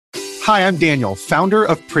Hi, I'm Daniel, founder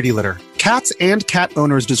of Pretty Litter. Cats and cat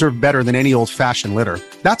owners deserve better than any old-fashioned litter.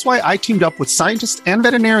 That's why I teamed up with scientists and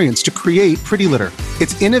veterinarians to create Pretty Litter.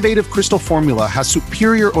 Its innovative crystal formula has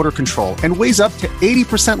superior odor control and weighs up to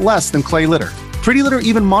 80% less than clay litter. Pretty Litter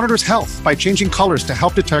even monitors health by changing colors to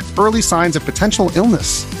help detect early signs of potential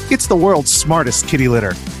illness. It's the world's smartest kitty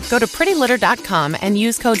litter. Go to prettylitter.com and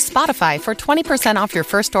use code SPOTIFY for 20% off your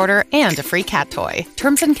first order and a free cat toy.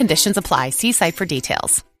 Terms and conditions apply. See site for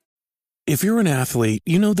details. If you're an athlete,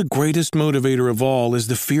 you know the greatest motivator of all is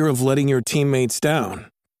the fear of letting your teammates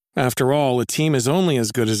down. After all, a team is only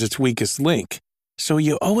as good as its weakest link. So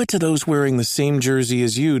you owe it to those wearing the same jersey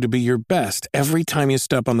as you to be your best every time you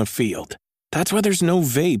step on the field. That's why there's no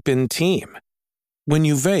vape in team. When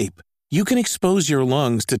you vape, you can expose your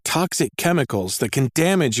lungs to toxic chemicals that can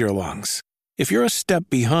damage your lungs. If you're a step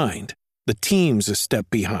behind, the team's a step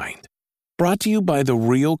behind. Brought to you by The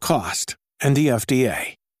Real Cost and the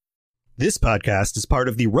FDA. This podcast is part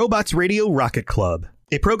of the Robots Radio Rocket Club,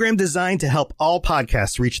 a program designed to help all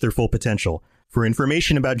podcasts reach their full potential. For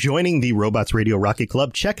information about joining the Robots Radio Rocket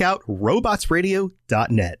Club, check out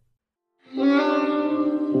robotsradio.net.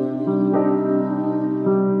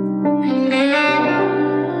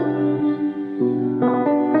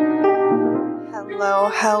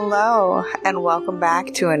 Hello, and welcome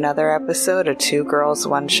back to another episode of Two Girls,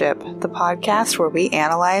 One Ship, the podcast where we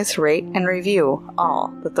analyze, rate, and review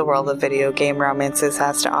all that the world of video game romances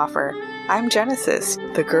has to offer. I'm Genesis,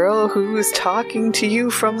 the girl who's talking to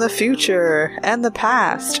you from the future and the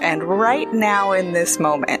past, and right now in this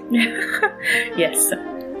moment. Yes,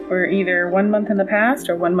 we're either 1 month in the past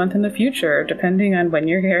or 1 month in the future, depending on when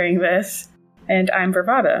you're hearing this. And I'm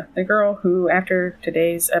Bravada, the girl who, after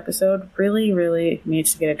today's episode, really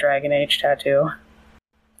needs to get a Dragon Age tattoo.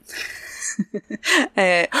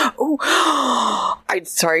 I'm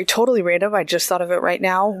sorry, totally random. I just thought of it right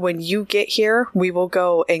now. When you get here, we will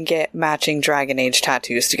go and get matching Dragon Age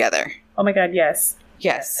tattoos together. Oh my god, yes.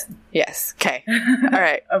 Yes. Okay. All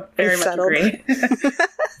right. I very much agree.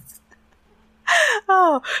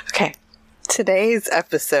 Oh, okay. Today's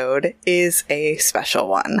episode is a special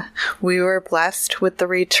one. We were blessed with the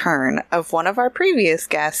return of one of our previous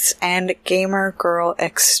guests and gamer girl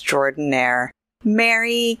extraordinaire,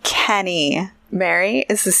 Mary Kenny. Mary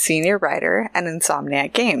is a senior writer at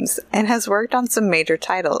Insomniac Games and has worked on some major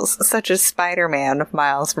titles such as Spider-Man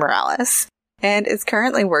Miles Morales and is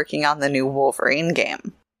currently working on the new Wolverine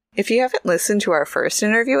game. If you haven't listened to our first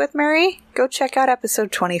interview with Mary, go check out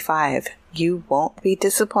episode 25. You won't be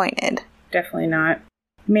disappointed. Definitely not.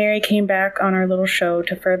 Mary came back on our little show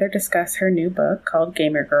to further discuss her new book called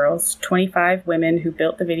Gamer Girls, 25 Women Who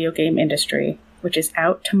Built the Video Game Industry, which is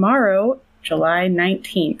out tomorrow, July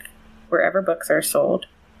 19th, wherever books are sold.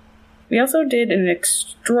 We also did an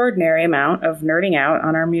extraordinary amount of nerding out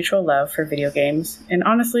on our mutual love for video games, and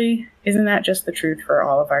honestly, isn't that just the truth for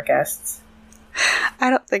all of our guests? I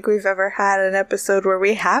don't think we've ever had an episode where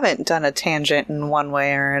we haven't done a tangent in one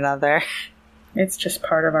way or another. It's just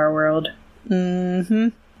part of our world. Mm-hmm.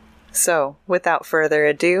 So, without further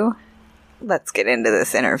ado, let's get into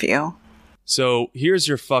this interview. So, here's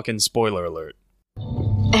your fucking spoiler alert.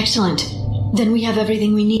 Excellent. Then we have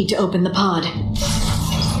everything we need to open the pod.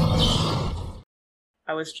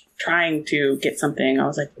 I was trying to get something. I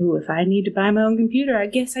was like, ooh, if I need to buy my own computer, I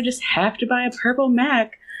guess I just have to buy a purple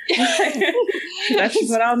Mac. That's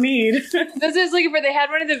what I'll need. That's what I was looking for. They had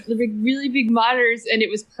one of the really big monitors, and it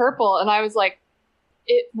was purple, and I was like,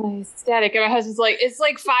 my static. And my husband's like, it's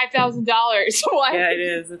like $5,000. Why? Yeah, it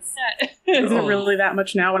is. Is it really that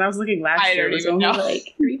much now? When I was looking last year, it was only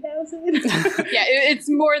like 3,000. Yeah, it's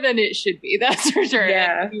more than it should be. That's for sure.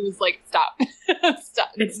 Yeah. And he was like, stop.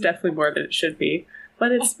 It's definitely more than it should be,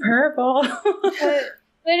 but it's purple. It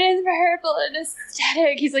is purple and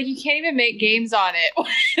aesthetic. He's like, you can't even make games on it. What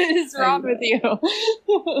is wrong with you?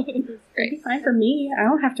 It'd be fine for me. I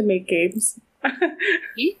don't have to make games. I don't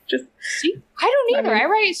either. I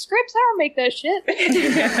write scripts. I don't make that shit.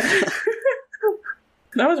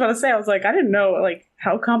 I was about to say, I was like, I didn't know like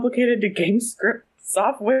how complicated the game script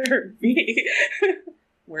software be.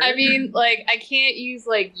 I mean, like, I can't use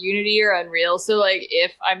like Unity or Unreal, so like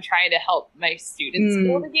if I'm trying to help my students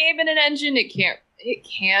build a game in an engine, it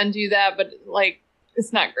can do that, but like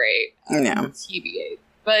it's not great. Yeah. TBA.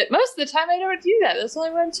 But most of the time I don't do that. That's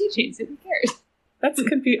only when I'm teaching, so who cares? That's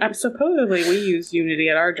confusing. Supposedly we use Unity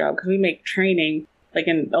at our job because we make training, like,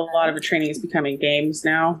 in a lot of the training is becoming games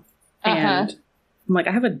now. And I'm like,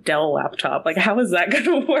 I have a Dell laptop. Like, how is that going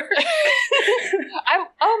to work?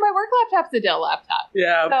 My work laptop's a Dell laptop.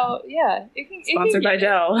 Yeah. So, yeah. Sponsored by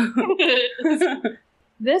Dell.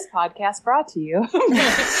 This podcast brought to you by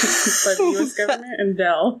the U.S. government and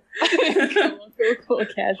Dell. cool,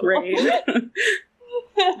 casual. Right.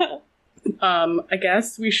 I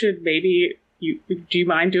guess we should maybe... do you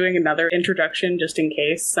mind doing another introduction just in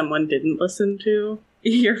case someone didn't listen to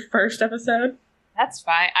your first episode? That's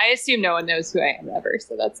fine. I assume no one knows who I am ever,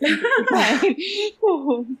 so that's fine.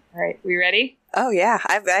 All right, we ready? Oh, yeah.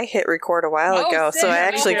 I hit record a while ago, so I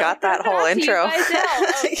actually got that whole intro.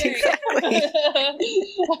 Exactly.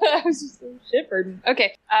 I was just so shivered.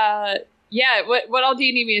 Okay. Yeah, what all do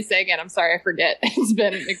you need me to say again? I'm sorry, I forget. It's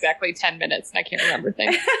been exactly 10 minutes and I can't remember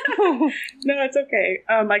things. No, it's okay.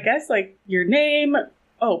 I guess, like, your name...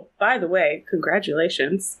 Oh, by the way,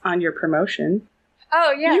 congratulations on your promotion.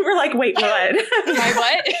 Oh, yeah. You were like, wait, what? My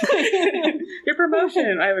what? Your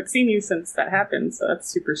promotion. I haven't seen you since that happened, so that's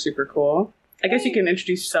super, super cool. I guess you can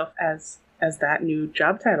introduce yourself as that new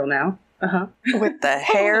job title now. Uh-huh. With the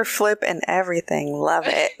hair flip and everything. Love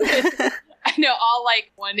it. I know, all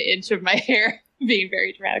like 1 inch of my hair being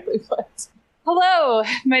very dramatically flipped. Hello,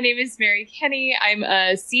 my name is Mary Kenny. I'm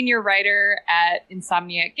a senior writer at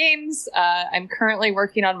Insomniac Games. I'm currently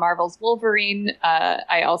working on Marvel's Wolverine.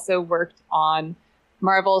 I also worked on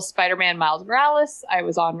Marvel's Spider-Man Miles Morales. I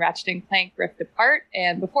was on Ratchet & Clank Rift Apart.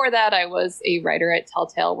 And before that, I was a writer at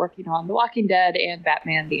Telltale working on The Walking Dead and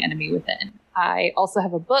Batman: The Enemy Within. I also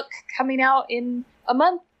have a book coming out in a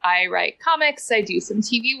month. I write comics, I do some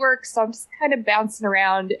TV work, so I'm just kind of bouncing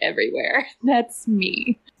around everywhere. That's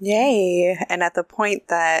me. Yay. And at the point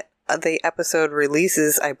that the episode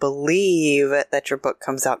releases, I believe that your book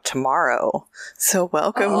comes out tomorrow. So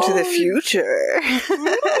welcome to the future.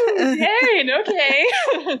 Dang, okay.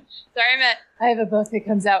 Sorry, I have a book that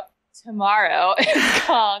comes out tomorrow. It's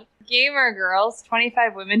called Gamer Girls,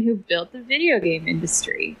 25 Women Who Built the Video Game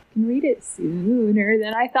Industry. You can read it sooner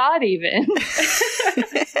than I thought even.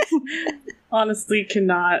 Honestly,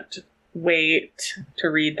 cannot wait to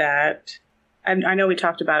read that. And I know we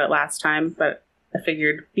talked about it last time, but I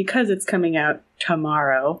figured because it's coming out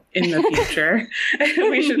tomorrow in the future,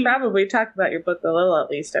 we should probably talk about your book a little, at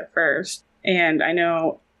least at first. And I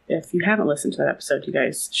know if you haven't listened to that episode, you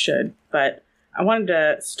guys should. But I wanted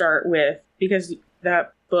to start with, because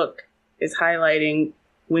that book is highlighting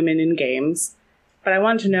women in games, but I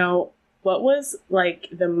wanted to know, what was like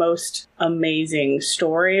the most amazing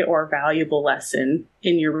story or valuable lesson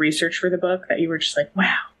in your research for the book that you were just like,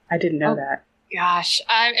 wow, I didn't know that? Gosh,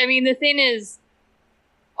 I mean, the thing is,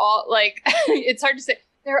 all like it's hard to say.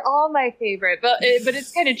 They're all my favorite, but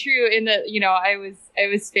it's kind of true in that, you know, I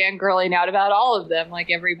was fangirling out about all of them.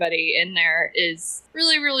 Like, everybody in there is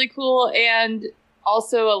really, really cool, and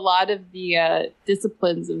also a lot of the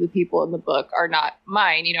disciplines of the people in the book are not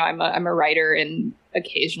mine. You know, I'm a writer and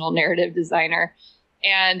occasional narrative designer.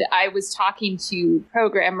 And I was talking to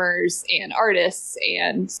programmers and artists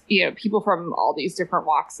and, you know, people from all these different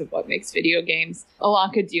walks of what makes video games.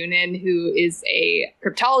 Alanka Doonan, who is a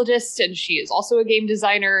cryptologist, and she is also a game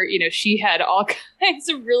designer. You know, she had all kinds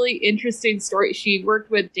of really interesting stories. She worked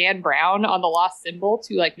with Dan Brown on The Lost Symbol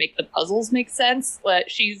to like make the puzzles make sense. But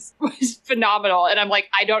she's phenomenal. And I'm like,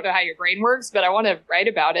 I don't know how your brain works, but I want to write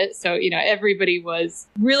about it. So, you know, everybody was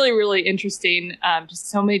really, really interesting. Just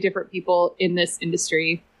so many different people in this industry.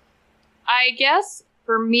 I guess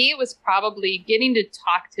for me, it was probably getting to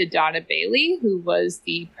talk to Donna Bailey, who was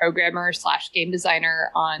the programmer / game designer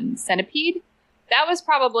on Centipede. That was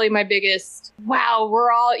probably my biggest, wow, we're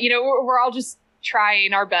all just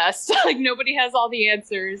trying our best. Like, nobody has all the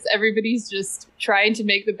answers. Everybody's just trying to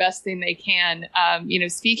make the best thing they can. You know,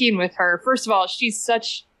 speaking with her, first of all, she's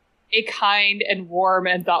such a kind and warm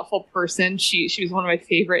and thoughtful person. She was one of my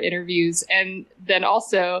favorite interviews. And then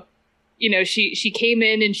also, you know, she came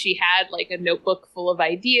in and she had like a notebook full of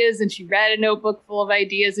ideas, and she read a notebook full of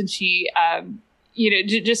ideas, and she, you know,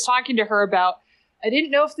 just talking to her about, I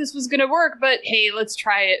didn't know if this was going to work, but hey, let's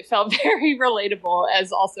try it, felt very relatable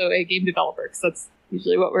as also a game developer, because that's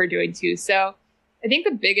usually what we're doing too. So I think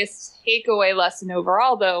the biggest takeaway lesson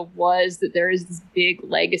overall, though, was that there is this big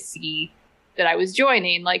legacy that I was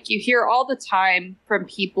joining. Like, you hear all the time from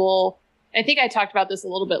people, I think I talked about this a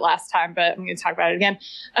little bit last time, but I'm going to talk about it again.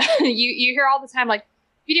 You hear all the time, like,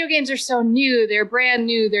 video games are so new, they're brand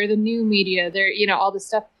new, they're the new media, they're, you know, all this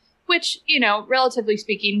stuff, which, you know, relatively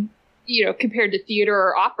speaking, you know, compared to theater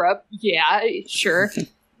or opera, yeah, sure,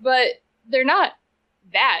 but they're not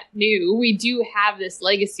that new. We do have this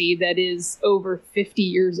legacy that is over 50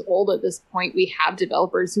 years old at this point. We have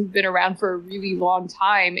developers who've been around for a really long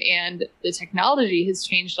time, and the technology has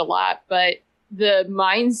changed a lot, but the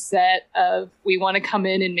mindset of we want to come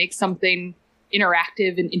in and make something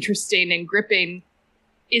interactive and interesting and gripping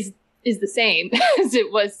is is the same as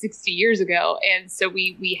it was 60 years ago. And so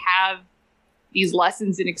we have these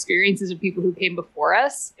lessons and experiences of people who came before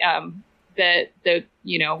us that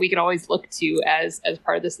we can always look to as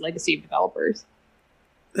part of this legacy of developers.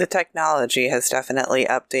 The technology has definitely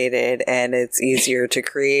updated, and it's easier to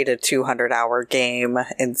create a 200-hour game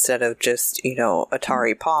instead of just,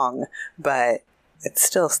 Atari Pong, but it's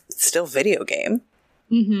still video game.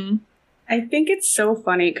 Mm-hmm. I think it's so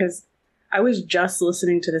funny because I was just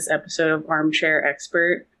listening to this episode of Armchair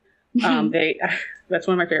Expert. That's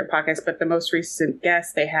one of my favorite podcasts, but the most recent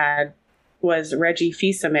guest they had was Reggie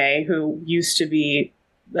Fils-Aimé, who used to be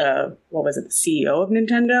the CEO of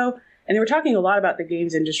Nintendo. And they were talking a lot about the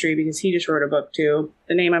games industry because he just wrote a book too.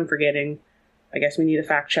 The name I'm forgetting. I guess we need a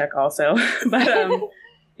fact check also. But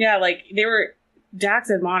they were Dax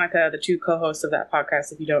and Monica, the two co-hosts of that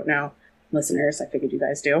podcast. If you don't know, listeners, I figured you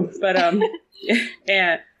guys do. But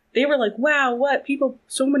and they were like, "Wow,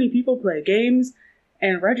 so many people play games."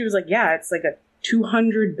 And Reggie was like, "Yeah, it's like a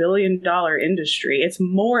 $200 billion industry. It's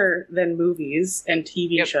more than movies and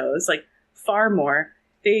TV shows, like far more."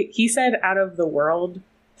 He said out of the world,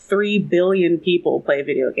 3 billion people play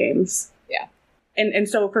video games. Yeah. And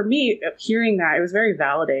so for me, hearing that, it was very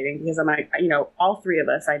validating because I'm like, all three of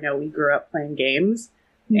us, I know we grew up playing games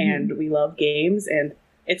and we love games. And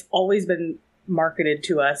it's always been marketed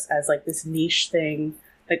to us as like this niche thing.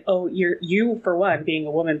 Like, oh, you for one, being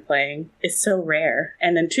a woman playing is so rare.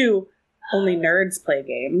 And then two, only nerds play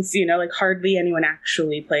games, like hardly anyone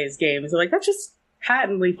actually plays games. Like, that's just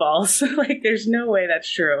patently false. Like, there's no way that's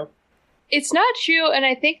true. It's not true, and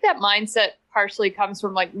I think that mindset partially comes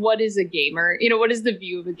from like, what is a gamer? What is the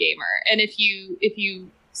view of a gamer? And if you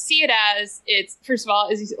see it as, it's first of all,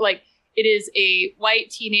 it is a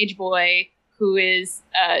white teenage boy who is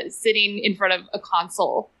sitting in front of a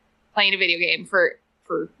console playing a video game for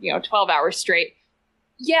 12 hours straight.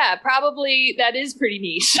 Yeah, probably that is pretty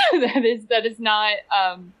niche. that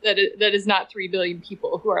is not 3 billion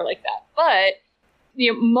people who are like that, but.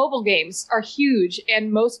 Mobile games are huge,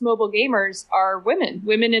 and most mobile gamers are women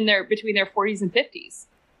between their 40s and 50s.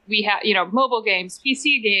 We have, mobile games,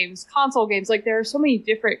 PC games, console games. Like, there are so many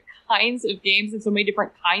different kinds of games and so many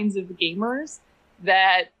different kinds of gamers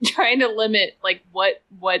that trying to limit like what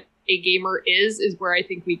a gamer is where I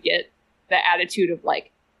think we get the attitude of like,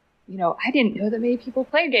 I didn't know that many people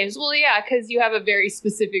play games. Well, yeah, because you have a very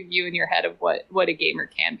specific view in your head of what a gamer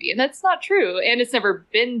can be, and that's not true, and it's never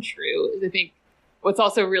been true. I think. What's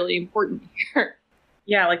also really important here.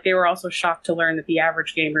 Yeah, like they were also shocked to learn that the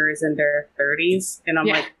average gamer is in their 30s. And I'm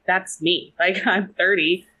like, that's me. Like, I'm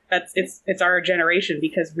 30. It's our generation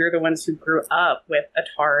because we're the ones who grew up with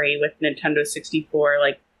Atari, with Nintendo 64.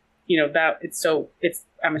 Like,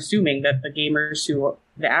 I'm assuming that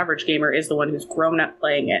the average gamer is the one who's grown up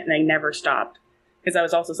playing it and they never stopped. Because that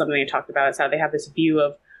was also something they talked about, is how they have this view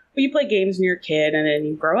of, well, you play games when you're a kid and then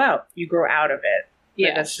you grow out of it.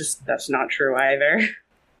 Yeah, that's not true either.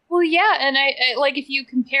 Well, yeah, and I like if you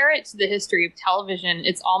compare it to the history of television,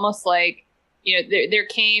 it's almost like there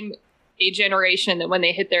came a generation that when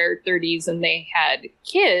they hit their 30s and they had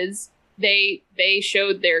kids, they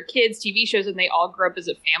showed their kids TV shows and they all grew up as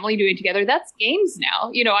a family doing together. That's games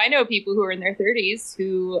now. I know people who are in their 30s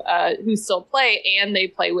who still play and they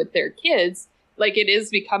play with their kids. Like, it is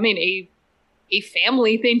becoming a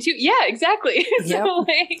family thing too. Yeah, exactly. Yep.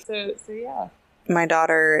 So yeah. My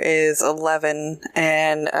daughter is 11,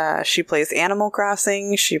 and she plays Animal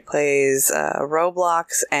Crossing, she plays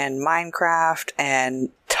Roblox and Minecraft and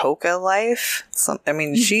Toca Life.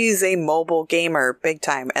 She's a mobile gamer big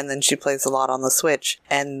time, and then she plays a lot on the Switch.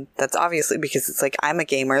 And that's obviously because it's like, I'm a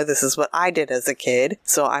gamer, this is what I did as a kid,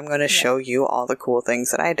 so I'm going to show you all the cool things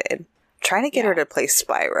that I did. I'm trying to get her to play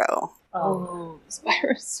Spyro. Oh,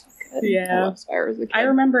 Spyro's so good. Yeah. I love Spyro as a kid. I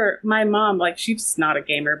remember my mom, like, she's not a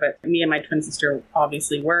gamer, but me and my twin sister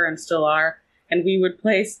obviously were and still are. And we would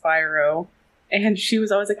play Spyro. And she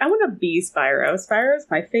was always like, I want to be Spyro. Spyro's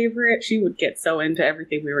my favorite. She would get so into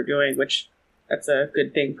everything we were doing, which that's a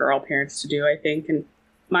good thing for all parents to do, I think. And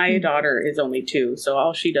my daughter is only 2, so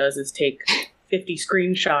all she does is take 50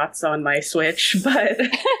 screenshots on my Switch. But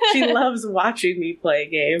she loves watching me play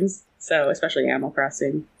games. So, especially Animal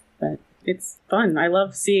Crossing. But it's fun. I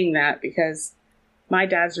love seeing that because my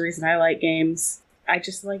dad's the reason I like games. I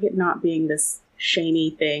just like it not being this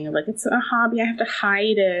shady thing. Like, it's a hobby. I have to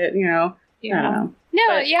hide it, Yeah. I don't know. No,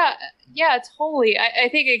 but, yeah, totally. I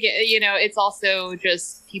think, it's also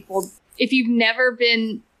just people, if you've never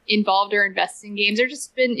been involved or invested in games or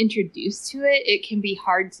just been introduced to it, it can be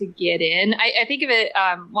hard to get in. I think of it,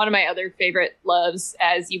 one of my other favorite loves,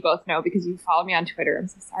 as you both know because you follow me on Twitter, I'm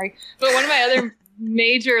so sorry, but one of my other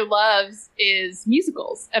major loves is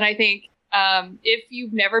musicals. And I think if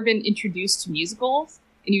you've never been introduced to musicals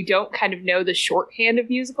and you don't kind of know the shorthand of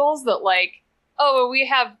musicals, that like, oh, we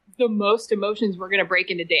have the most emotions, we're going to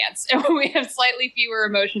break into dance. And when we have slightly fewer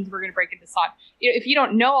emotions, we're going to break into song. You know, if you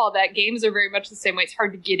don't know all that, games are very much the same way. It's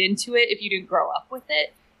hard to get into it if you didn't grow up with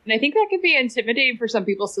it. And I think that could be intimidating for some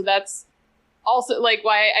people. So that's also like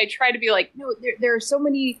why I try to be like, no, there are so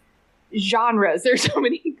many genres. There's so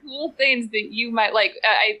many cool things that you might like.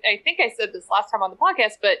 I think I said this last time on the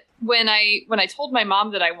podcast, but when I told my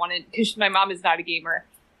mom that I wanted, because my mom is not a gamer,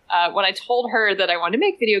 when I told her that I wanted to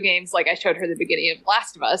make video games, like I showed her the beginning of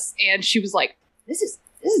Last of Us, and she was like, this is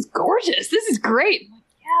gorgeous. This is great. I'm like,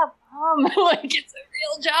 yeah, Mom, like it's a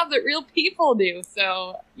real job that real people do.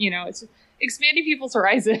 So, you know, it's expanding people's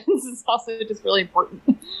horizons is also just really important.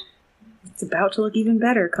 It's about to look even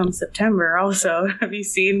better come September also. Have you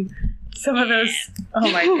seen some of those?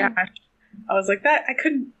 Oh my gosh. I was like that.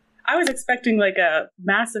 I was expecting like a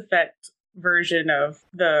Mass Effect version of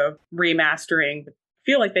the remastering. I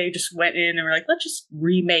feel like they just went in and were like, let's just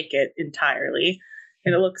remake it entirely.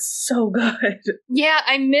 And it looks so good. Yeah,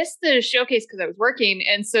 I missed the showcase because I was working.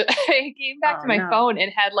 And so I came back to my phone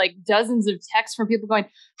and had like dozens of texts from people going,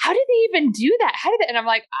 how did they even do that? How did they? And I'm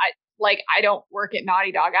like, I don't work at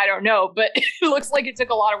Naughty Dog. I don't know. But it looks like it took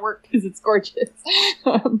a lot of work because it's gorgeous.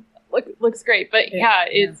 Looks great. But yeah,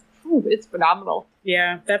 it's phenomenal.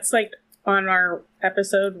 Yeah, that's like on our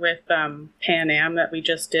episode with Pan Am that we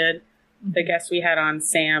just did. The guest we had on,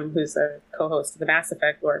 Sam, who's a co-host of the Mass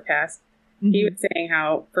Effect Lorecast. He was saying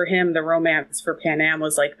how, for him, the romance for Pan Am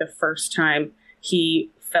was like the first time he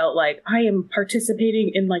felt like, I am participating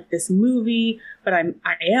in like this movie, but I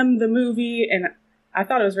am the movie. And I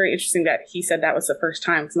thought it was very interesting that he said that was the first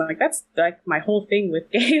time. Because I'm like, that's like my whole thing with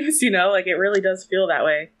games, you know, like it really does feel that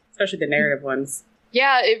way, especially the narrative ones.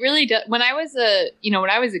 Yeah, it really does. When I was a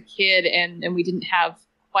kid and we didn't have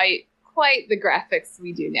quite the graphics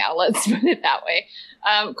we do now, let's put it that way.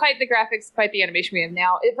 Quite the graphics, quite the animation we have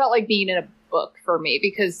now. It felt like being in a book for me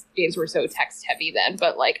because games were so text heavy then,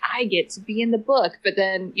 but like I get to be in the book. But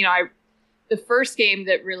then, you know, the first game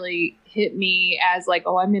that really hit me as like,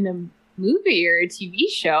 oh, I'm in a movie or a TV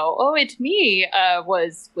show. Oh, it's me,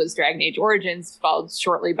 was Dragon Age Origins, followed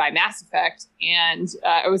shortly by Mass Effect. And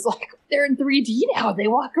I was like, they're in 3D now. They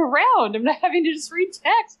walk around. I'm not having to just read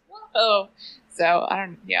text. Whoa. So I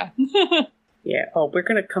don't, yeah. Yeah. Oh, we're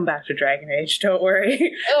going to come back to Dragon Age. Don't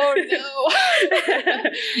worry. Oh,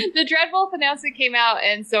 no. The Dreadwolf announcement came out,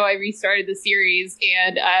 and so I restarted the series,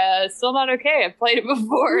 and still not okay. I've played it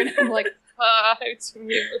before, and I'm like, it's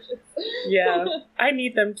weird. Yeah. I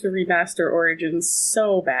need them to remaster Origins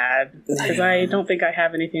so bad, because I don't think I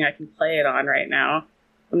have anything I can play it on right now.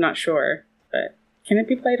 I'm not sure, but can it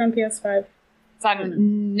be played on PS5? It's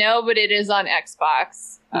on, no, but it is on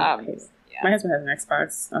Xbox. Okay. Yeah. My husband has an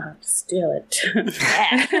Xbox. I'll have to steal it.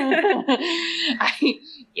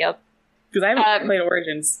 Yep. Because I haven't played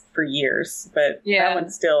Origins for years, but that one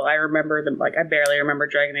still, I remember them. Like I barely remember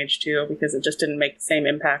Dragon Age 2 because it just didn't make the same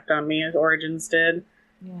impact on me as Origins did.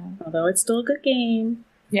 Yeah. Although it's still a good game.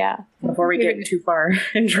 Yeah. Before we get too far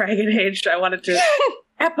in Dragon Age, I wanted to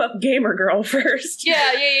wrap up Gamer Girl first. Yeah.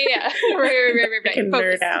 Right. I can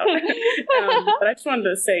nerd out. But I just wanted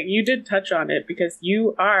to say, you did touch on it because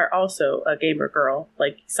you are also a gamer girl.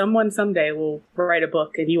 Like someone someday will write a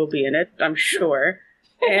book and you will be in it, I'm sure.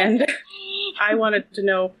 And I wanted to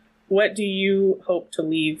know, what do you hope to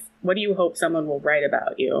leave? What do you hope someone will write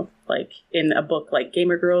about you? Like in a book like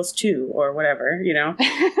Gamer Girls 2 or whatever, you know?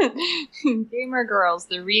 Gamer Girls,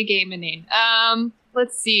 the regaming.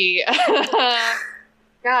 Let's see.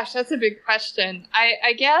 Gosh, that's a big question.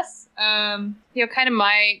 I guess, you know, kind of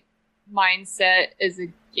my mindset as a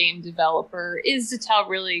game developer is to tell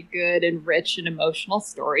really good and rich and emotional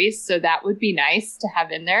stories. So that would be nice to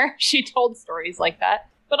have in there. She told stories like that.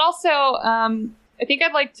 But also, I think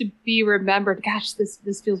I'd like to be remembered. Gosh,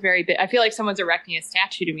 this feels very big. I feel like someone's erecting a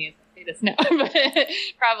statue to me as I say this now, but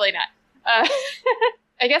probably not.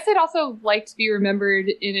 I guess I'd also like to be remembered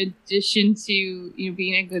in addition to, you know,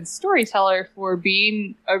 being a good storyteller for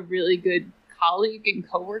being a really good colleague and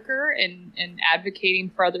coworker and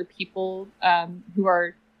advocating for other people who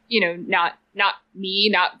are, you know, not me,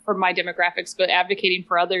 not from my demographics, but advocating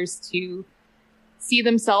for others to see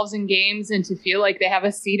themselves in games and to feel like they have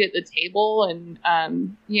a seat at the table and,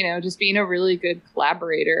 you know, just being a really good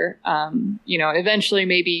collaborator, you know, eventually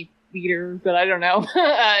maybe leader, but I don't know,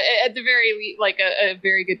 at the very least, like a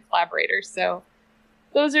very good collaborator. So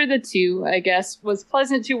those are the two, I guess. Was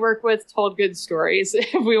pleasant to work with, told good stories,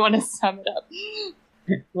 if we want to sum it up.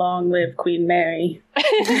 Long live Queen Mary.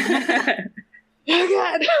 Oh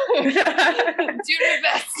God, do my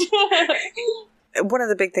best. One of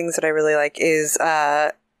the big things that I really like is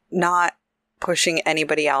not pushing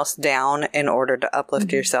anybody else down in order to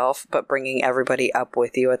uplift yourself, but bringing everybody up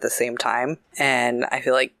with you at the same time. And I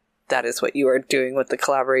feel like that is what you are doing with the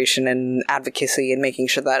collaboration and advocacy and making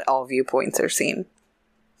sure that all viewpoints are seen.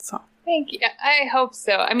 So thank you. I hope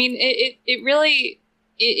so. I mean, it really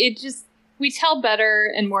just, we tell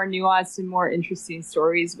better and more nuanced and more interesting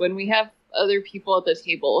stories when we have other people at the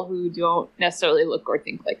table who don't necessarily look or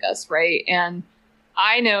think like us, right? And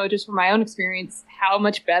I know just from my own experience how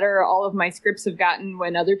much better all of my scripts have gotten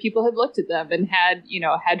when other people have looked at them and had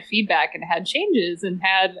feedback and had changes and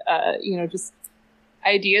had, just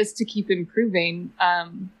ideas to keep improving.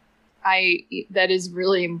 That is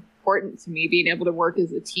really important to me, being able to work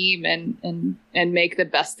as a team and make the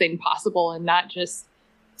best thing possible and not just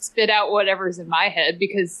spit out whatever's in my head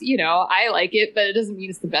because, I like it, but it doesn't mean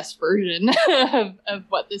it's the best version of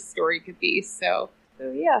what this story could be. So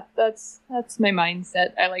yeah, that's my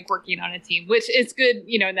mindset. I like working on a team, which is good,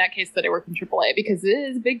 in that case that I work in AAA because it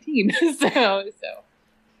is a big team. so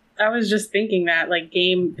I was just thinking that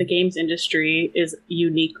the games industry is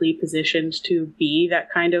uniquely positioned to be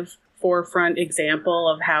that kind of forefront example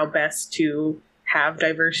of how best to have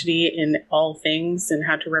diversity in all things and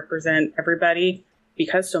how to represent everybody.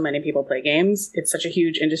 Because so many people play games, it's such a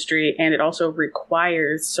huge industry, and it also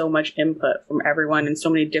requires so much input from everyone in so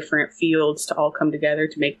many different fields to all come together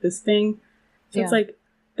to make this thing. So It's like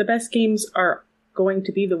the best games are going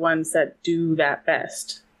to be the ones that do that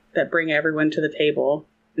best, that bring everyone to the table.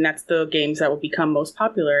 And that's the games that will become most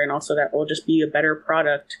popular, and also that will just be a better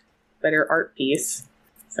product, better art piece.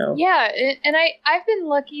 So yeah, and I've been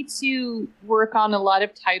lucky to work on a lot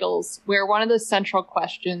of titles where one of the central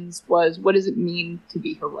questions was, what does it mean to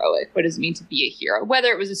be heroic? What does it mean to be a hero? Whether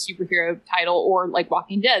it was a superhero title or like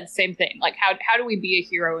Walking Dead, same thing. Like how do we be a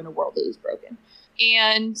hero in a world that is broken?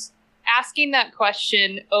 And asking that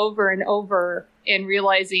question over and over and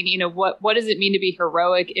realizing, what does it mean to be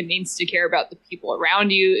heroic? It means to care about the people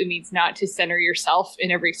around you. It means not to center yourself in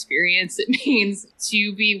every experience. It means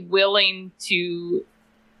to be willing to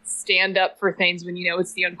stand up for things when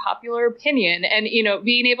it's the unpopular opinion, and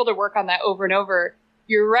being able to work on that over and over.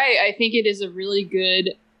 You're right. I think it is a really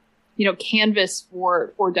good canvas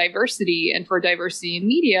for diversity and for diversity in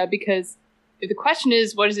media, because if the question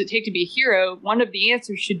is what does it take to be a hero, one of the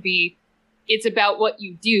answers should be it's about what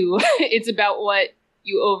you do. It's about what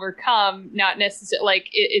you overcome, not necessarily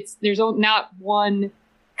there's not one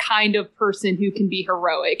kind of person who can be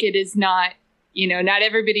heroic. It is not not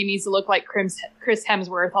everybody needs to look like Chris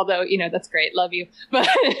Hemsworth, although, that's great. Love you.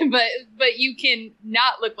 But you can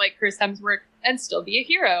not look like Chris Hemsworth and still be a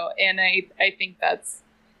hero. And I think that's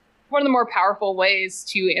one of the more powerful ways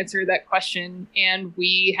to answer that question. And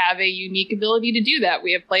we have a unique ability to do that.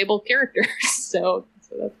 We have playable characters. So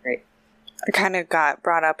that's great. I kind of got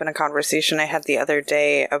brought up in a conversation I had the other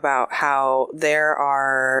day about how there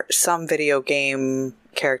are some video game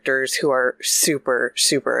characters who are super,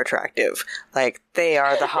 super attractive. Like, they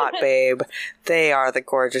are the hot babe. They are the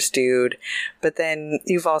gorgeous dude. But then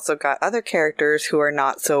you've also got other characters who are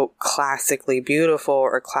not so classically beautiful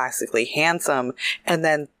or classically handsome. And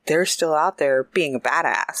then they're still out there being a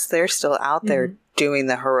badass. They're still out there doing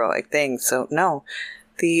the heroic things. So no,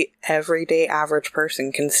 the everyday average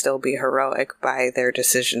person can still be heroic by their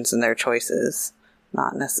decisions and their choices.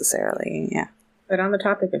 Not necessarily, yeah. But on the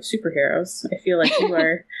topic of superheroes, I feel like you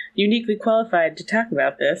are uniquely qualified to talk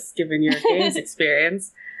about this, given your games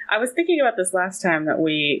experience. I was thinking about this last time that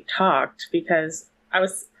we talked, because I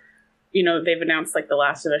was, they've announced The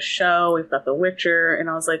Last of Us show, we've got The Witcher, and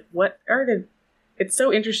I was like, it's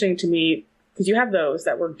so interesting to me, because you have those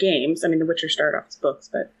that were games. I mean, The Witcher started off as books,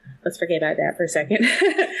 but let's forget about that for a second.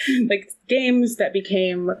 Games that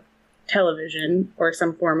became television or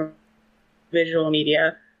some form of visual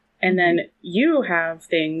media. And then you have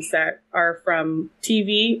things that are from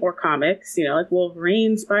TV or comics, like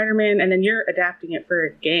Wolverine, Spider-Man, and then you're adapting it for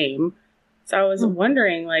a game. So I was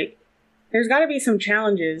wondering, there's got to be some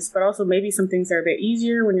challenges, but also maybe some things that are a bit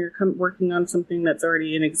easier when you're working on something that's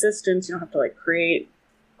already in existence. You don't have to create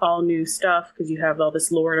all new stuff because you have all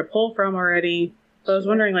this lore to pull from already. So I was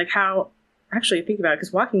wondering, how, actually think about it,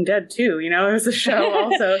 because Walking Dead too, it was a show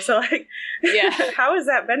also. So yeah, how has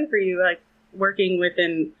that been for you, working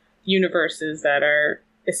within universes that are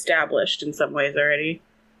established in some ways already?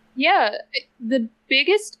 Yeah, the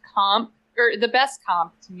biggest comp, or the best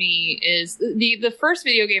comp to me, is the first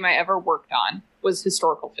video game I ever worked on was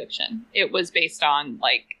historical fiction. It was based on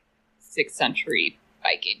 6th century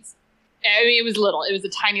Vikings. I mean, it was little. It was a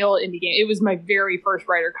tiny little indie game. It was my very first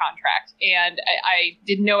writer contract, and I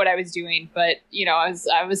didn't know what I was doing, but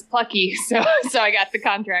I was plucky, so I got the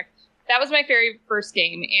contract. That was my very first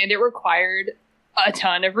game, and it required a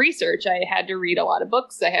ton of research. I had to read a lot of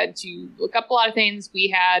books. I had to look up a lot of things.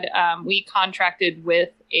 We contracted with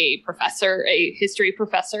a history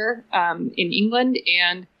professor in England,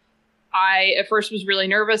 and I at first was really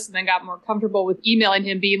nervous, and then got more comfortable with emailing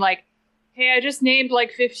him, being like, hey, I just named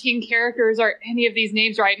like 15 characters. Are any of these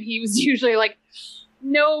names right? And he was usually like,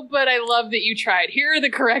 no, but I love that you tried. Here are the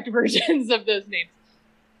correct versions of those names.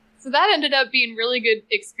 So that ended up being really good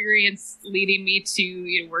experience, leading me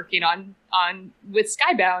to working on with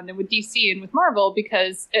Skybound and with DC and with Marvel,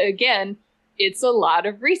 because again, it's a lot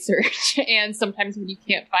of research. And sometimes when you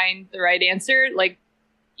can't find the right answer, like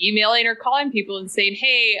emailing or calling people and saying,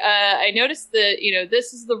 hey, I noticed that,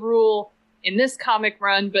 this is the rule in this comic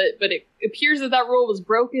run, but it appears that rule was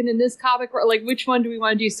broken in this comic run. Like, which one do we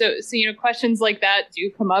want to do? So questions like that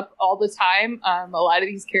do come up all the time. A lot of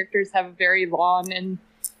these characters have a very long and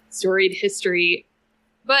storied history,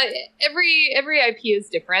 but every IP is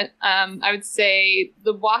different. I would say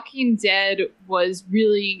The Walking Dead was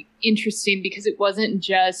really interesting because it wasn't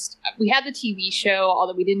just, we had the TV show,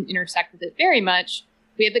 although we didn't intersect with it very much.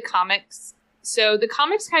 We had the comics. So the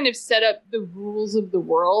comics kind of set up the rules of the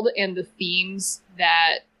world and the themes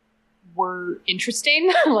that were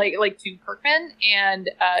interesting, like to Kirkman, and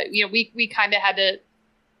we kind of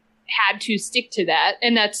had to stick to that,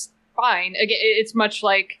 and that's fine. Again, it's much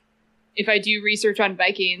like if I do research on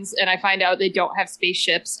Vikings and I find out they don't have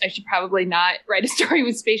spaceships, I should probably not write a story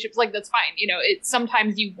with spaceships. Like, that's fine.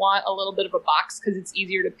 Sometimes you want a little bit of a box because it's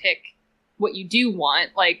easier to pick what you do want.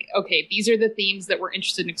 Like, okay, these are the themes that we're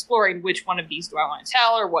interested in exploring. Which one of these do I want to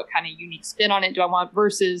tell, or what kind of unique spin on it do I want,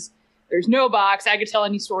 versus there's no box, I could tell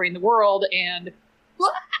any story in the world, and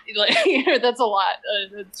that's a lot.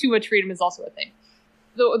 Too much freedom is also a thing.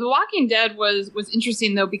 The Walking Dead was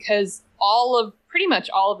interesting though, because pretty much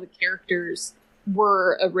all of the characters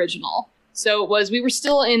were original. So we were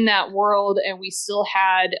still in that world, and we still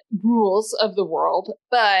had rules of the world,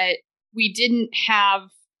 but we didn't have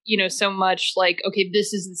so much like, okay,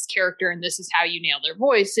 this is this character and this is how you nail their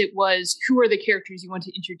voice. It was, who are the characters you want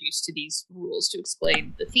to introduce to these rules to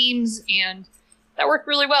explain the themes, and that worked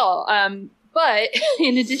really well. But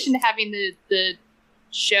in addition to having the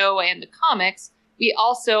show and the comics, we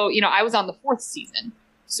also, I was on the 4th season.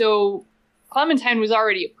 So Clementine was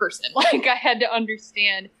already a person. Like, I had to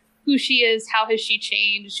understand who she is, how has she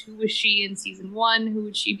changed, who was she in season 1, who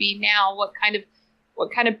would she be now, what kind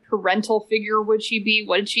of parental figure would she be?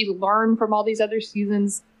 What did she learn from all these other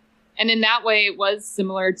seasons? And in that way, it was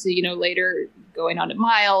similar to, later going on to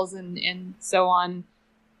Miles and so on,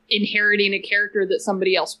 inheriting a character that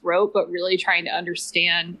somebody else wrote, but really trying to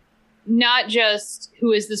understand not just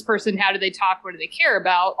who is this person, how do they talk, what do they care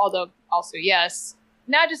about? Although also, yes,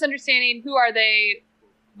 not just understanding who are they,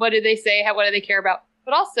 what do they say, what do they care about,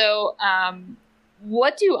 but also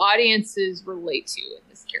what do audiences relate to in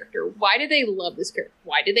this character? Why do they love this character?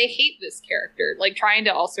 Why do they hate this character? Like, trying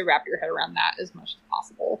to also wrap your head around that as much as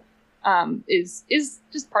possible is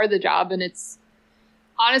just part of the job. And it's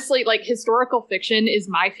honestly, like, historical fiction is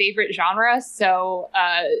my favorite genre. So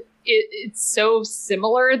it's so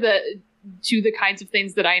similar to the kinds of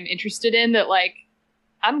things that I'm interested in that, like,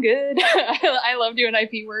 I'm good. I love doing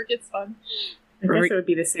IP work. It's fun. I guess it would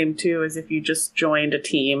be the same too as if you just joined a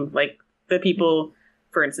team, like the people,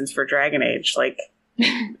 for instance, for Dragon Age. Like,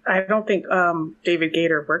 I don't think David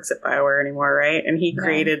Gator works at BioWare anymore, right? And he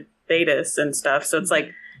created Thetis and stuff. So it's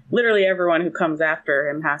like literally everyone who comes after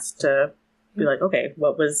him has to be like, okay,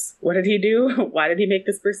 what did he do? Why did he make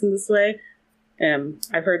this person this way?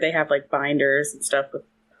 I've heard they have like binders and stuff with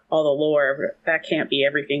all the lore, but that can't be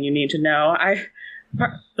everything you need to know.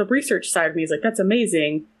 The research side of me is like, that's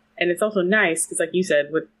amazing. And it's also nice because, like you said,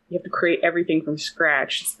 you have to create everything from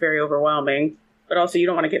scratch. It's very overwhelming. But also, you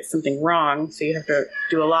don't want to get something wrong, so you have to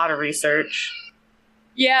do a lot of research.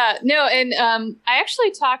 Yeah, no, and I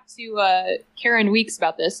actually talked to Karen Weeks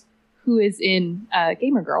about this, who is in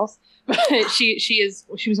Gamer Girls. But she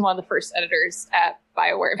was one of the first editors at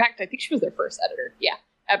BioWare. In fact, I think she was their first editor. Yeah,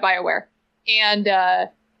 at BioWare. And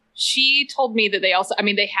she told me that they also,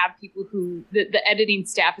 they have people who, the editing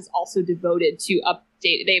staff is also devoted to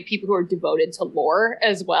update. They have people who are devoted to lore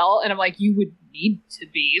as well. And I'm like, you would need to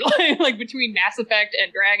be like between Mass Effect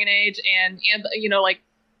and Dragon Age and like,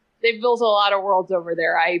 they've built a lot of worlds over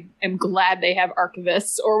there. I am glad they have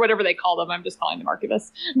archivists or whatever they call them. I'm just calling them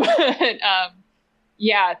archivists. But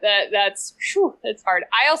yeah, that's hard.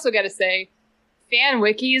 I also got to say, fan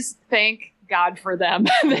wikis, thank God for them.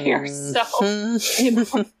 They are so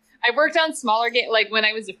I worked on smaller games. Like when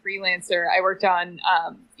I was a freelancer, I worked on,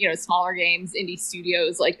 smaller games, indie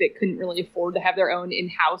studios, like that couldn't really afford to have their own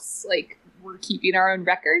in-house, like we're keeping our own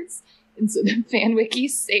records. And so the fan wiki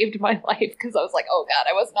saved my life because I was like, oh God,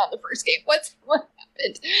 I wasn't on the first game. What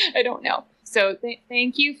happened? I don't know. So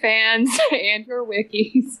thank you, fans, and your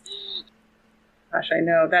wikis. Gosh, I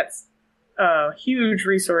know. That's a huge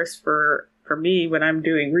resource for me when I'm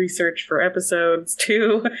doing research for episodes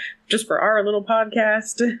too, just for our little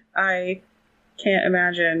podcast. I can't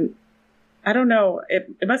imagine. I don't know.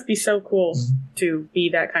 It must be so cool to be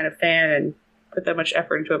that kind of fan and put that much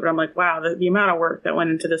effort into it. But I'm like, wow, the amount of work that went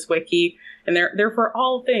into this wiki, and they're for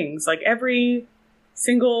all things, like every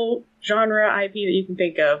single genre IP that you can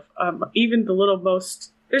think of. Even the little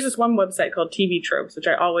most. There's this one website called TV Tropes, which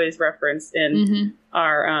I always reference in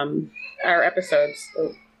our episodes.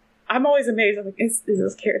 So I'm always amazed. I'm like,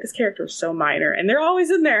 this character is so minor, and they're always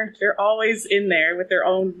in there. They're always in there with their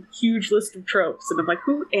own huge list of tropes, and I'm like,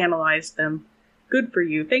 who analyzed them? Good for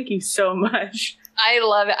you. Thank you so much. I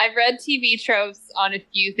love it. I've read TV Tropes on a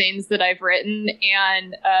few things that I've written,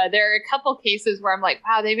 and there are a couple cases where I'm like,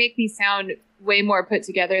 wow, they make me sound way more put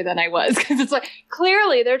together than I was, because it's like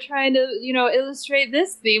clearly they're trying to illustrate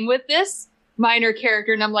this theme with this minor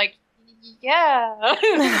character, and I'm like, yeah, that's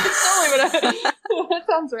totally that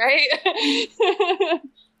sounds right.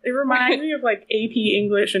 It reminds me of like AP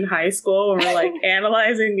English in high school when we're like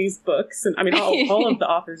analyzing these books, and I mean all of the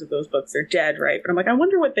authors of those books are dead, right? But I'm like, I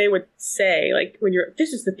wonder what they would say, like when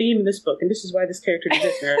this is the theme of this book and this is why this character did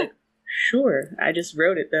this, and they're like, sure, I just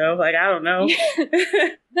wrote it though. Like, I don't know.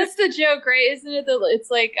 That's the joke, right? Isn't it? It's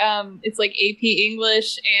like AP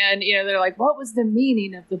English, and they're like, what was the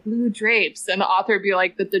meaning of the blue drapes? And the author would be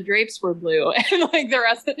like, that the drapes were blue, and like the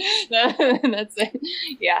rest. That's it.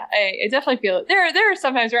 Yeah, I definitely feel it. There are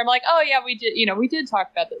sometimes where I'm like, oh yeah, we did talk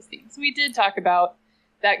about those themes. We did talk about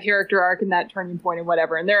that character arc and that turning point and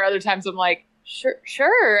whatever. And there are other times I'm like, sure.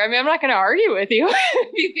 I mean, I'm not going to argue with you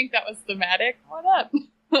if you think that was thematic. What up?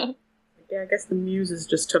 Yeah, I guess the muses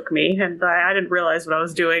just took me, and I didn't realize what I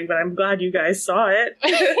was doing, but I'm glad you guys saw it.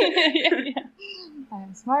 Yeah.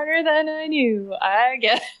 I'm smarter than I knew. I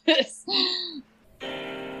guess.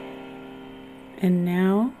 And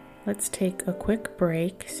now, let's take a quick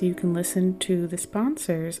break so you can listen to the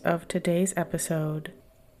sponsors of today's episode.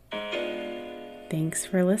 Thanks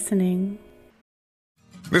for listening.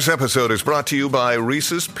 This episode is brought to you by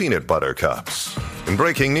Reese's Peanut Butter Cups. In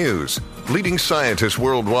breaking news, leading scientists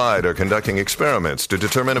worldwide are conducting experiments to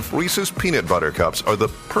determine if Reese's Peanut Butter Cups are the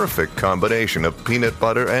perfect combination of peanut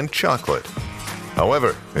butter and chocolate.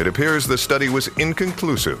 However, it appears the study was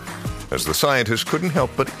inconclusive, as the scientists couldn't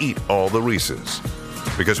help but eat all the Reese's.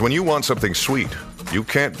 Because when you want something sweet, you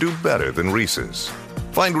can't do better than Reese's.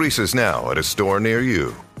 Find Reese's now at a store near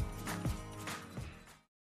you.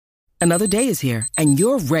 Another day is here, and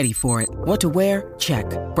you're ready for it. What to wear? Check.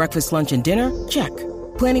 Breakfast, lunch, and dinner? Check.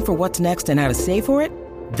 Planning for what's next and how to save for it?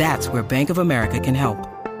 That's where Bank of America can help.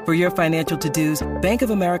 For your financial to-dos, Bank of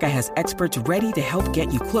America has experts ready to help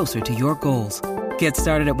get you closer to your goals. Get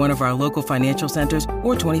started at one of our local financial centers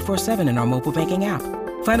or 24/7 in our mobile banking app.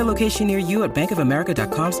 Find a location near you at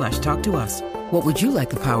bankofamerica.com/talktous. What would you like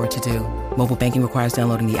the power to do? Mobile banking requires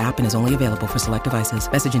downloading the app and is only available for select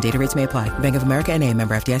devices. Message and data rates may apply. Bank of America NA,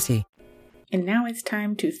 member FDIC. And now it's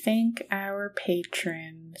time to thank our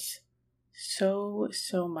patrons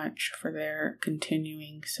so much for their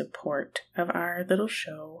continuing support of our little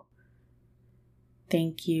show.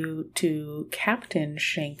 Thank you to Captain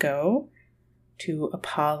Shanko, to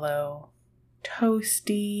Apollo,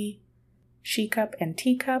 Toasty, She-Cup and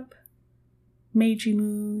Teacup, Meiji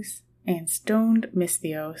Moose, and Stoned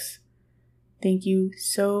Misthios. Thank you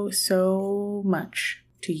so much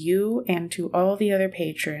to you and to all the other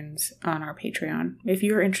patrons on our Patreon. If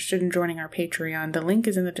you're interested in joining our Patreon, the link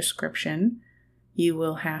is in the description. You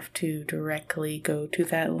will have to directly go to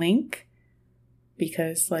that link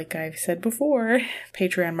because, like I've said before,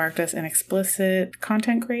 Patreon marked us an explicit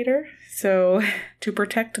content creator. So to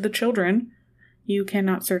protect the children, you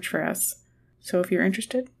cannot search for us. So if you're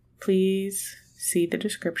interested, please see the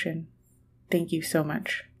description. Thank you so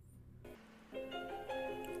much.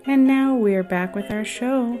 And now we're back with our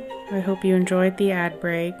show. I hope you enjoyed the ad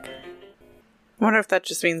break. I wonder if that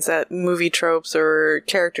just means that movie tropes or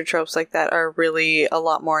character tropes like that are really a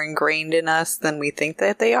lot more ingrained in us than we think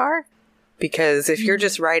that they are. Because if you're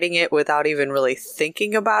just writing it without even really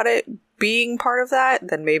thinking about it being part of that,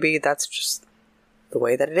 then maybe that's just the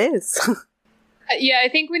way that it is. Yeah, I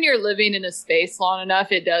think when you're living in a space long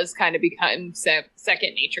enough, it does kind of become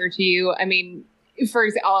second nature to you. I mean, for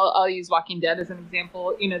example, I'll use Walking Dead as an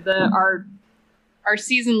example. our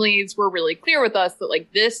season leads were really clear with us that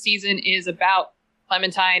like this season is about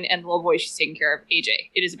Clementine and the little boy she's taking care of,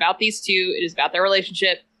 AJ. It is about these two. It is about their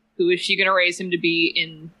relationship. Who is she going to raise him to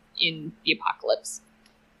be in the apocalypse?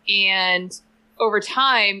 And over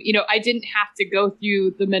time, you know, I didn't have to go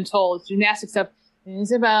through the mental gymnastics stuff.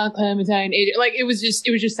 It's about Clementine, AJ. Like it was just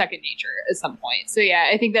second nature at some point. So yeah,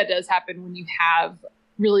 I think that does happen when you have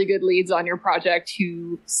really good leads on your project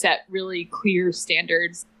who set really clear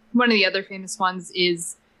standards. One of the other famous ones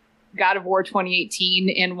is God of War 2018,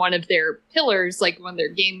 and one of their pillars, like one of their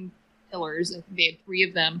game pillars, I think they had 3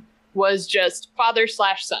 of them, was just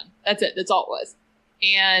father/son. That's it. That's all it was.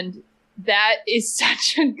 And that is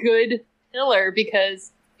such a good pillar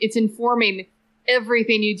because it's informing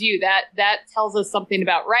everything you do. That tells us something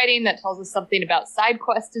about writing. That tells us something about side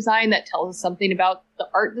quest design. That tells us something about the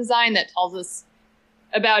art design. That tells us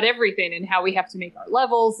about everything and how we have to make our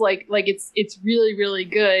levels. Like it's really, really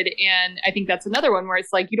good. And I think that's another one where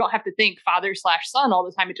it's like, you don't have to think father/son all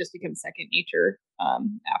the time. It just becomes second nature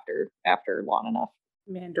after long enough.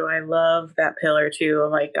 Man, do I love that pillar too.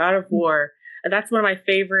 I'm like, God of War. That's one of my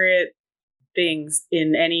favorite things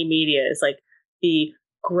in any media is like the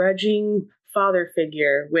grudging father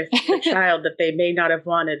figure with the child that they may not have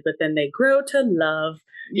wanted, but then they grow to love.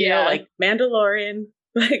 You know, like Mandalorian.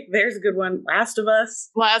 Like, there's a good one. Last of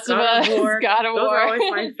Us. God of War. Those are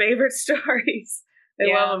always my favorite stories. I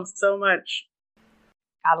love them so much.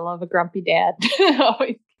 Gotta love a grumpy dad.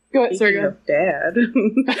 Always. Go ahead, Speaking of dad.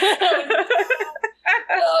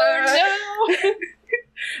 Oh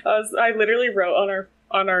no! I literally wrote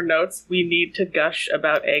on our notes, we need to gush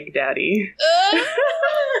about Egg Daddy. I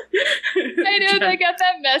know, I got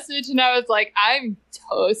that message and I was like, I'm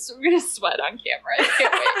toast. I'm gonna sweat on camera.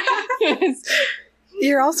 I can't wait.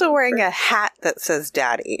 You're also wearing a hat that says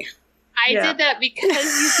Daddy. I did that because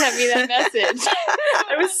you sent me that message.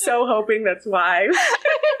 I was so hoping that's why.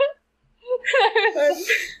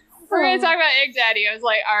 We're going to talk about Egg Daddy. I was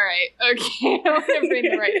like, all right, okay. I'm going to bring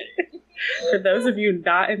the right in. For those of you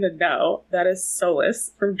not in the know, that is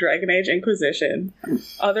Solus from Dragon Age Inquisition,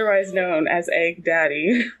 otherwise known as Egg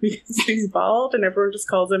Daddy, because he's bald and everyone just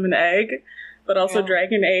calls him an egg. But also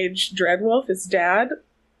Dragon Age Dreadwolf is dad.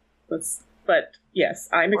 But yes,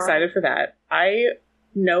 I'm excited for that. I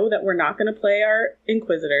know that we're not going to play our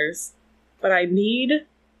Inquisitors, but I need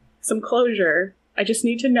some closure. I just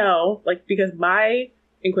need to know, like, because my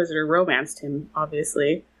Inquisitor romanced him,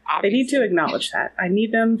 obviously. They need to acknowledge that. I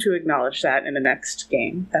need them to acknowledge that in the next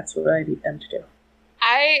game. That's what I need them to do.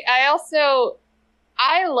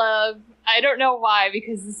 I love, I don't know why,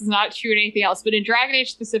 because this is not true in anything else, but in Dragon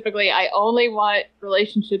Age specifically, I only want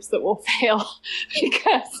relationships that will fail.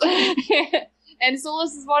 Because, and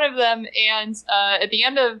Solus is one of them, and at the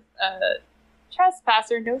end of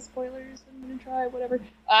Trespasser, no spoilers, I'm going to try, whatever.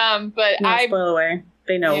 But no, spoil away.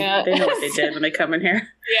 They know what they did when they come in here.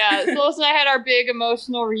 Yeah, Solus and I had our big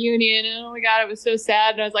emotional reunion, and oh my god, it was so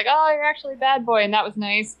sad. And I was like, oh, you're actually a bad boy, and that was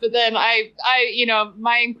nice. But then I, you know,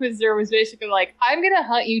 my Inquisitor was basically like, I'm gonna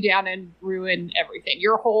hunt you down and ruin everything,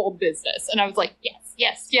 your whole business. And I was like, yes.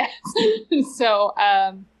 So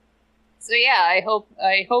yeah, I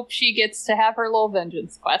hope she gets to have her little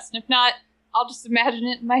vengeance quest. And if not, I'll just imagine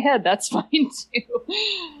it in my head. That's fine too.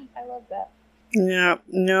 I love that. Yeah,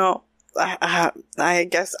 no. I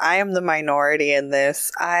guess I am the minority in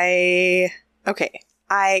this. I kinda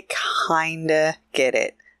get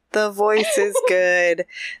it. The voice is good.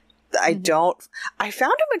 I found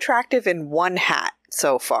him attractive in one hat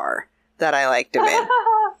so far that I liked him in.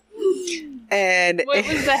 And what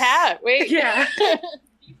was the hat? Wait, yeah.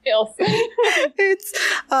 Details. It's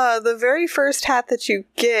the very first hat that you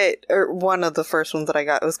get, or one of the first ones that I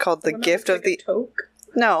got, was called the Gift of the Toque.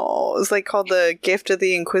 No, it was like called the Gift of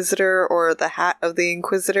the Inquisitor or the Hat of the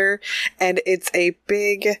Inquisitor, and it's a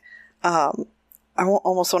big, I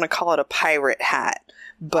almost want to call it a pirate hat,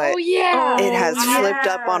 but it has flipped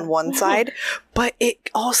up on one side, but it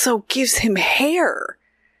also gives him hair.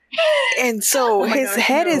 And so his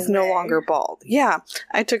head is no longer bald. Yeah,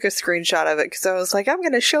 I took a screenshot of it because I was like, I'm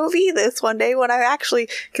going to show V this one day when I actually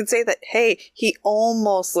can say that, hey, he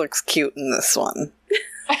almost looks cute in this one.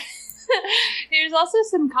 There's also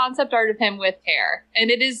some concept art of him with hair,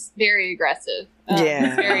 and it is very aggressive.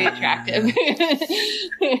 It's very attractive.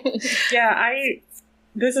 Yeah,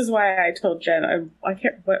 this is why I told Jen, I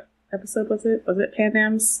can't, what episode was it? Was it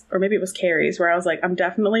Pandam's? Or maybe it was Carrie's, where I was like, I'm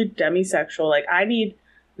definitely demisexual. Like, I need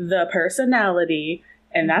the personality,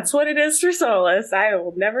 and that's what it is for Solus. I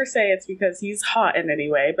will never say it's because he's hot in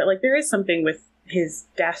any way, but like, there is something with his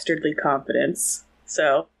dastardly confidence.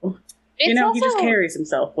 So... he just carries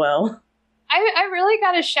himself well. I really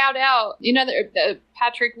got to shout out,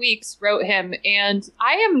 Patrick Weeks wrote him, and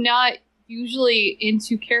I am not usually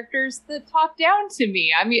into characters that talk down to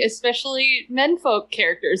me. I mean, especially menfolk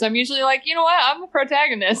characters. I'm usually like, you know what? I'm the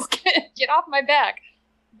protagonist. Get off my back.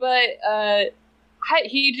 But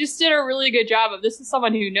he just did a really good job of, this is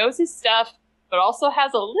someone who knows his stuff, but also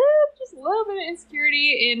has just a little bit of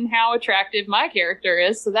insecurity in how attractive my character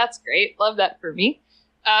is. So that's great. Love that for me.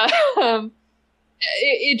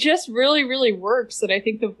 It just really, really works. And I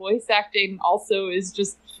think the voice acting also is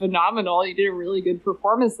just phenomenal. He did a really good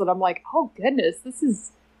performance that I'm like, oh goodness, this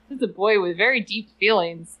is a boy with very deep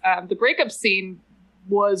feelings. The breakup scene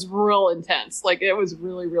was real intense. Like, it was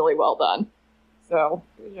really, really well done. So,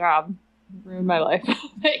 good job. Ruined my life.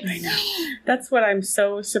 I know. That's what I'm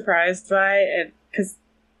so surprised by. Because,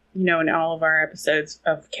 in all of our episodes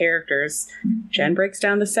of characters, Jen breaks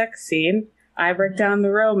down the sex scene. I break down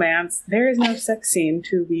the romance. There is no sex scene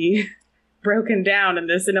to be broken down in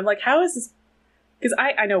this. And I'm like, how is this? Because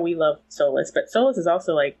I know we love Solas, but Solas is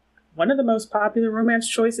also like one of the most popular romance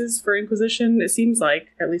choices for Inquisition. It seems like,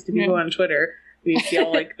 at least if you go on Twitter, you see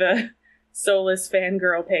all like the Solas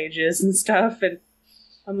fangirl pages and stuff. And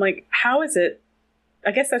I'm like, how is it?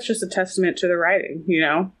 I guess that's just a testament to the writing,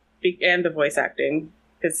 and the voice acting,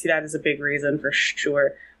 because that is a big reason for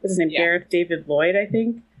sure. What's his name? Gareth David Lloyd, I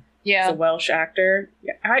think. Yeah. He's a Welsh actor.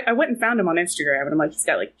 Yeah, I went and found him on Instagram, and I'm like, he's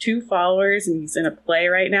got like 2 followers, and he's in a play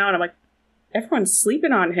right now. And I'm like, everyone's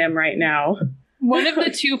sleeping on him right now. One of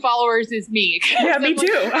the 2 followers is me. Yeah, me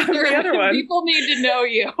too. I'm the other one. People need to know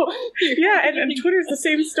you. Yeah, and Twitter's the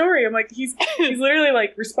same story. I'm like, he's literally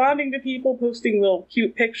like responding to people, posting little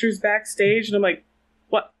cute pictures backstage, and I'm like,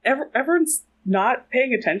 what? Everyone's not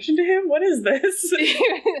paying attention to him? What is this?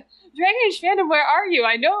 Dragon Age fandom, where are you?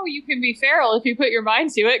 I know you can be feral if you put your mind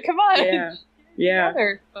to it. Come on. Yeah.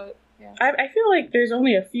 But, yeah. I feel like there's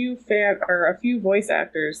only a few voice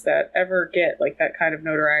actors that ever get like that kind of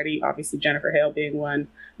notoriety. Obviously, Jennifer Hale being one.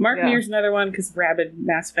 Mark Mear's another one because rabid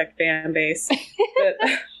Mass Effect fan base. But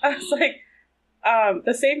I was like,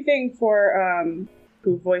 the same thing for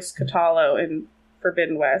who voiced Kotallo in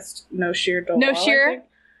Forbidden West. Noshir Dowell. Noshir?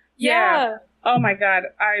 Yeah. Oh my god,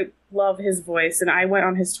 I love his voice, and I went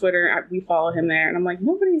on his Twitter. We follow him there, and I'm like,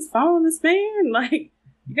 nobody's following this man. Like,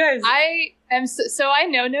 you guys. I am so I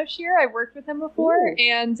know Noshir. I worked with him before,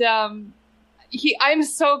 and I'm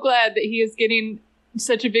so glad that he is getting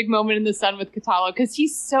such a big moment in the sun with Kotallo, because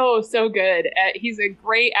he's so good. He's a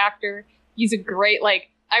great actor. He's a great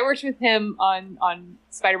I worked with him on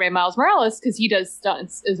Spider-Man Miles Morales because he does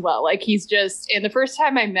stunts as well. Like, he's just, and the first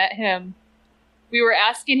time I met him, we were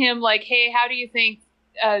asking him, like, hey, how do you think,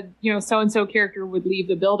 so-and-so character would leave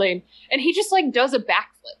the building? And he just, does a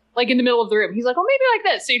backflip, in the middle of the room. He's like, oh, maybe like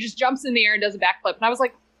this. So he just jumps in the air and does a backflip. And I was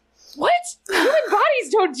like, what? Human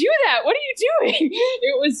bodies don't do that. What are you doing?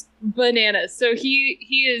 It was bananas. So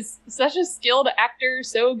he is such a skilled actor,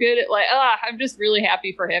 so good at, I'm just really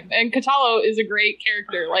happy for him. And Kotallo is a great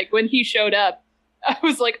character. Like, when he showed up, I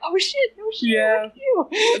was like, oh, shit, yeah. You're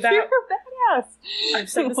badass. I've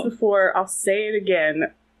said this before. I'll say it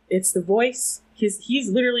again. It's the voice. He's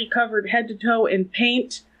literally covered head to toe in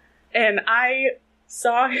paint. And I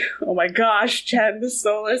saw, oh my gosh, Jen, the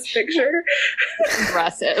Solas picture.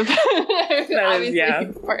 Impressive. That is, yeah.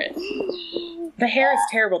 The hair is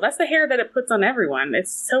terrible. That's the hair that it puts on everyone.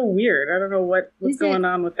 It's so weird. I don't know what's going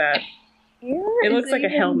on with that. It looks like a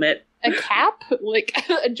helmet. A cap? Like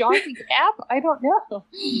a jaunty cap? I don't know.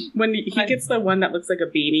 When he gets the one that looks like a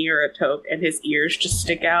beanie or a toque and his ears just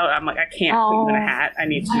stick out, I'm like, I can't put him in a hat. I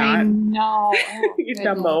need to not. I know. You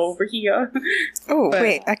Dumbo over here.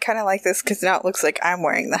 Wait. I kind of like this because now it looks like I'm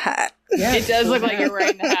wearing the hat. Yeah. It does look like you're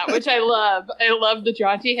wearing the hat, which I love. I love the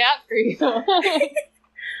jaunty hat for you.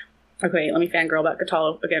 Okay, let me fangirl about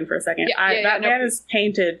Kotallo again for a second. That man is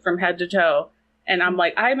painted from head to toe. And I'm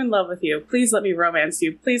like, I'm in love with you. Please let me romance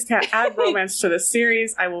you. Please add romance to this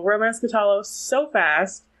series. I will romance Kotallo so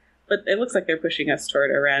fast. But it looks like they're pushing us toward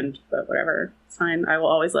Arend. But whatever. It's fine. I will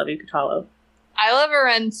always love you, Kotallo. I love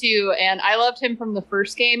Arend too. And I loved him from the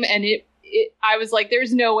first game. And I was like,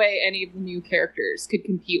 there's no way any of the new characters could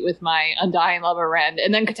compete with my undying love of Arend.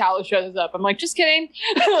 And then Kotallo shows up. I'm like, just kidding.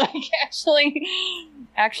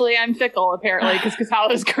 Actually, I'm fickle, apparently, because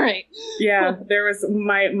Kotallo's great. Yeah, there was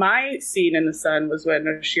my scene in the sun was when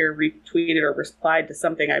Noshir retweeted or replied to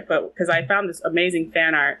something I put, because I found this amazing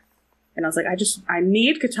fan art, and I was like, I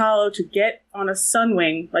need Kotallo to get on a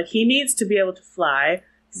sunwing. Like, he needs to be able to fly.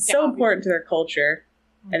 It's so important to their culture.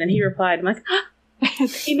 And then he replied, I'm like,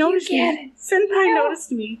 he noticed me. Senpai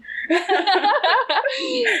noticed me.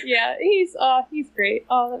 Yeah, he's great.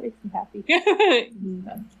 Oh, that makes me happy.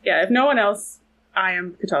 Yeah, if no one else I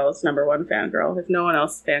am Katala's number one fangirl. If no one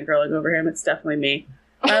else is fangirling over him, it's definitely me.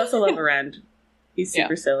 I also love Arend. He's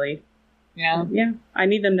super silly. Yeah. Yeah. I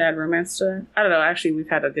need them to add romance to it. I don't know. Actually, we've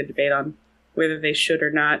had a good debate on whether they should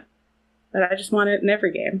or not. But I just want it in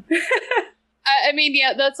every game. I mean,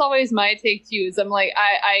 yeah, that's always my take too, is I'm like,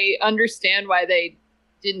 I understand why they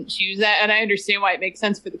didn't choose that, and I understand why it makes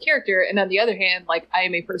sense for the character. And on the other hand, like, I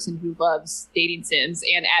am a person who loves dating sims,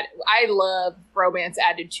 and I love romance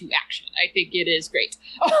added to action. I think it is great.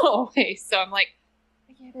 Always. So I'm like,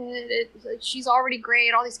 I get it. She's already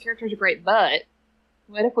great. All these characters are great, but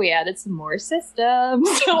what if we added some more systems?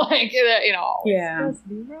 Like, you know, yeah.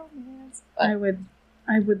 Romance. But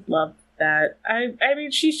I would love that. I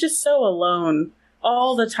mean, she's just so alone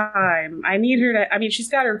all the time. I need her to. I mean, she's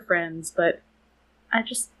got her friends, but I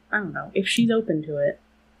don't know if she's open to it.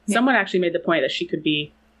 Yeah. Someone actually made the point that she could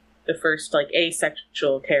be the first like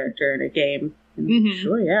asexual character in a game.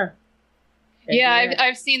 Sure, yeah. Yeah,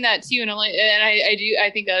 I've seen that too, and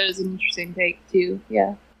I think that is an interesting take too.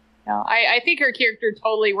 Yeah. No, I think her character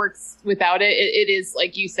totally works without it. It is,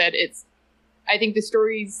 like you said, I think the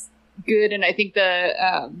story's good, and I think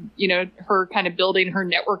the, her kind of building her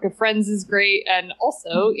network of friends is great. And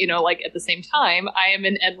also, like at the same time, I am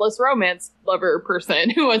an endless romance lover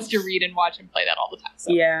person who wants to read and watch and play that all the time.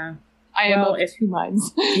 So yeah. I am of two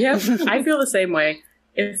minds. Yep, I feel the same way.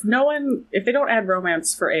 If they don't add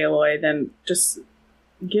romance for Aloy, then just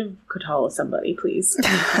give Katala somebody, please.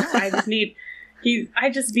 I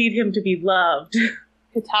just need him to be loved.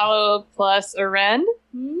 Katala plus Arend?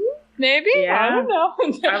 Maybe? Yeah. I don't know.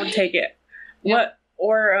 I would take it. Yep.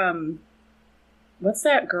 What's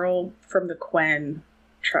that girl from the Quen?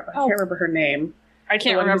 I can't remember her name. I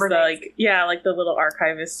can't remember. The little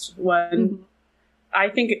archivist one. Mm-hmm. I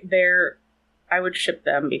think I would ship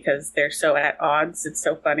them because they're so at odds. It's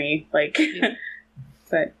so funny. Like,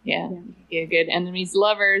 but yeah. Good enemies to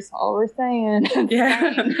lovers. All we're saying.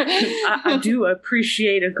 Yeah, I do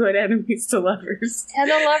appreciate a good enemies to lovers. And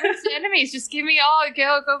the lovers to enemies. Just give me all.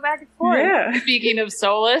 Go back and forth. Yeah. Speaking of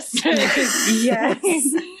Solus. Yes.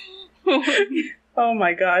 Oh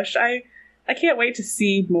my gosh, I can't wait to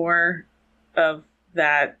see more of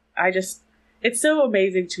that. It's so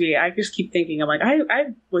amazing to me. I just keep thinking, I'm like,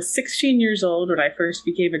 I was 16 years old when I first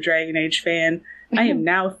became a Dragon Age fan. I am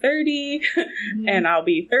now 30, and I'll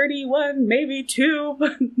be 31, maybe 2,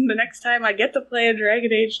 the next time I get to play a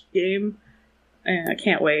Dragon Age game. And I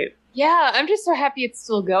can't wait. Yeah, I'm just so happy it's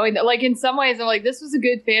still going. Like, in some ways, I'm like, this was a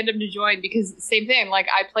good fandom to join, because same thing, like,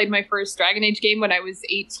 I played my first Dragon Age game when I was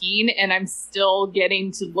 18, and I'm still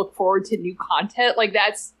getting to look forward to new content. Like,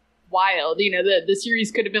 that's wild. The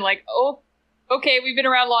series could have been like, oh, okay, we've been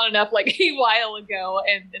around long enough, like a while ago,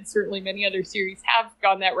 and certainly many other series have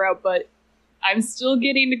gone that route, but I'm still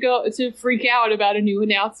getting to freak out about a new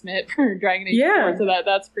announcement for Dragon Age 4, so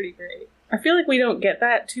that's pretty great. I feel like we don't get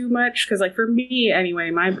that too much, because like for me,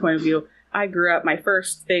 anyway, my point of view, I grew up, my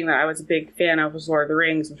first thing that I was a big fan of was Lord of the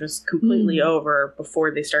Rings, which was completely over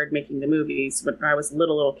before they started making the movies. When I was a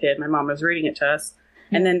little kid, my mom was reading it to us,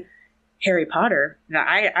 and then Harry Potter. Now,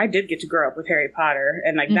 I did get to grow up with Harry Potter,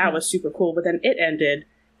 and like that was super cool. But then it ended,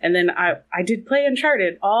 and then I did play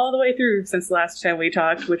Uncharted all the way through since the last time we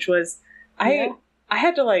talked, which was I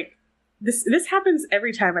had to like this happens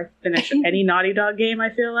every time I finish any Naughty Dog game.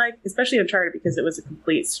 I feel like, especially Uncharted, because it was a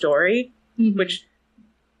complete story, which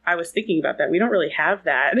I was thinking about that. We don't really have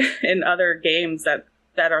that in other games that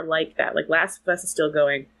are like that. Like Last of Us is still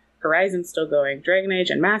going, Horizon's still going, Dragon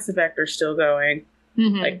Age and Mass Effect are still going.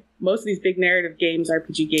 Like most of these big narrative games,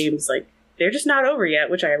 RPG games, like they're just not over yet,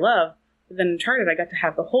 which I love. But then Uncharted, I got to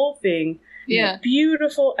have the whole thing,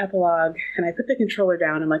 beautiful epilogue, and I put the controller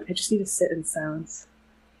down. I'm like, I just need to sit in silence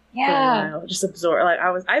for a while, just absorb. Like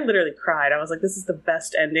I literally cried. I was like, this is the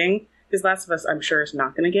best ending. Because Last of Us, I'm sure, is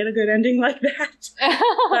not going to get a good ending like that.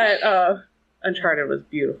 But Uncharted was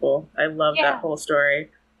beautiful. I love that whole story.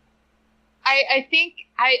 I think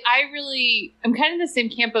I'm kind of in the same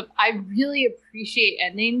camp of I really appreciate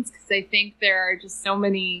endings, because I think there are just so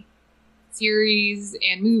many series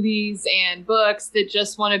and movies and books that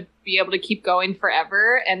just want to be able to keep going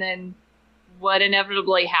forever. And then what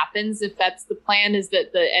inevitably happens, if that's the plan, is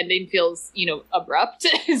that the ending feels, abrupt.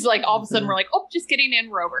 It's like all of a sudden we're like, oh, just kidding,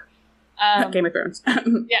 and we're over. Game of Thrones.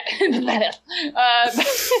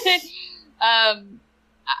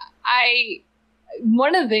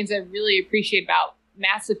 One of the things I really appreciate about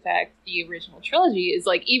Mass Effect, the original trilogy, is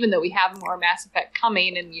like, even though we have more Mass Effect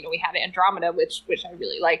coming, and we had Andromeda, which I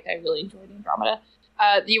really liked. I really enjoyed Andromeda.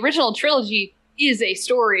 The original trilogy is a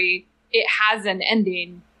story. It has an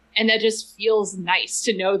ending, and that just feels nice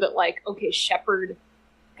to know that, like, okay, Shepard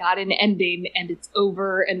got an ending, and it's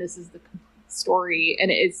over, and this is the complete story.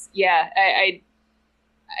 And it's, I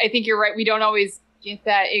think you're right. We don't always get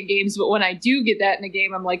that in games, but when I do get that in a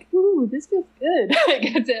game, I'm like, ooh, this feels good.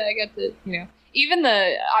 I got to, even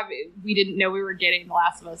we didn't know we were getting The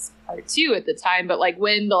Last of Us Part 2 at the time, but like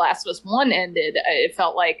when The Last of Us 1 ended, it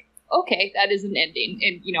felt like, okay, that is an ending.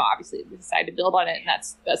 And, obviously we decided to build on it, and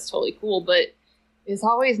that's totally cool. But it's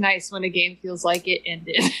always nice when a game feels like it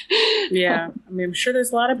ended. Yeah. I mean, I'm sure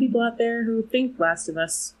there's a lot of people out there who think Last of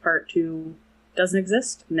Us Part 2 doesn't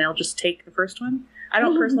exist, and they'll just take the first one. I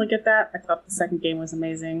don't personally get that. I thought the second game was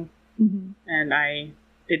amazing, and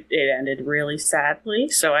it ended really sadly.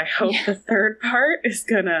 So I hope the third part is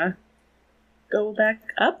gonna go back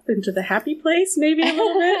up into the happy place, maybe a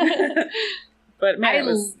little bit. But man, it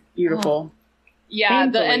was beautiful. Yeah,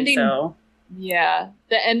 the ending. The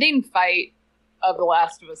ending fight of The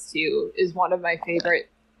Last of Us 2 is one of my favorite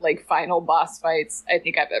final boss fights I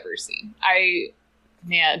think I've ever seen.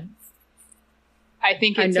 I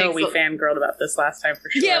think I know we fangirled about this last time for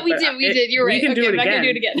sure. Yeah, we did. You're right. We can do it again. I'm not gonna do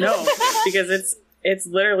it again. No, because it's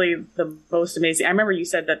literally the most amazing. I remember you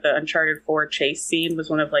said that the Uncharted 4 chase scene was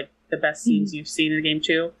one of the best scenes you've seen in a game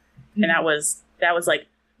too, and that was like,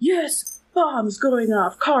 yes, bombs going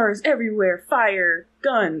off, cars everywhere, fire,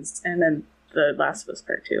 guns, and then The Last of Us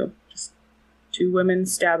Part 2, just two women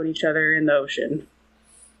stabbing each other in the ocean.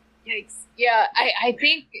 Yikes. Yeah, I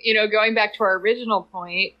think, going back to our original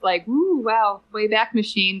point, ooh, wow, Wayback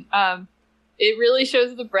Machine, it really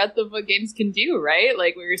shows the breadth of what games can do, right?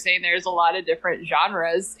 Like we were saying, there's a lot of different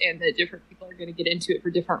genres, and that different people are going to get into it for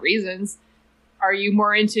different reasons. Are you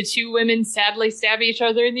more into two women sadly stabbing each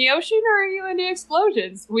other in the ocean, or are you into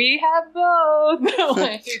explosions? We have both.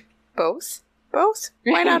 Both? Both?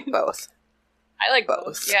 Why not both? I like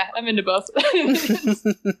both. Yeah, I'm into both.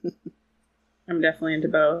 I'm definitely into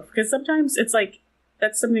both, because sometimes it's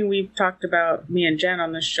that's something we've talked about, me and Jen,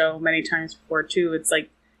 on this show many times before too. It's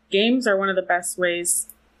games are one of the best ways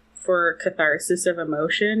for catharsis of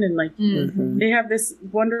emotion, and they have this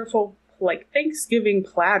wonderful Thanksgiving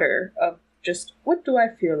platter of just, what do I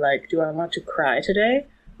feel like? Do I want to cry today?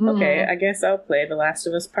 Okay, I guess I'll play The Last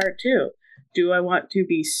of Us Part 2. Do I want to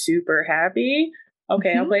be super happy?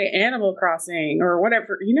 Okay, I'll play Animal Crossing or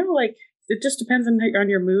whatever. It just depends on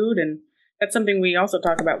your mood, and that's something we also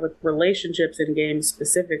talk about with relationships in games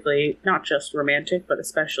specifically, not just romantic, but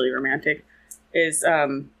especially romantic, is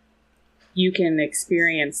you can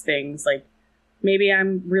experience things like, maybe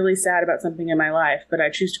I'm really sad about something in my life, but I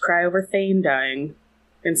choose to cry over Thane dying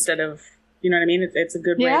instead of, you know what I mean? It's a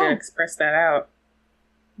good way to express that out.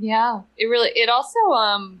 Yeah, it also,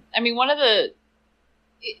 one of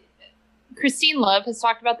Christine Love has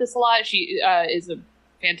talked about this a lot. She is a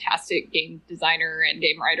fantastic game designer and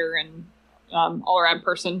game writer and all around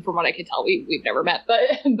person, from what I can tell. We've never met, but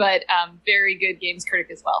very good games critic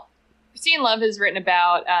as well. Christine Love has written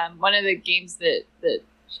about one of the games that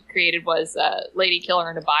she created was Lady Killer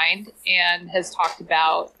in a Bind, and has talked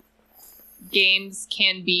about games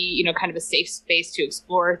can be, kind of a safe space to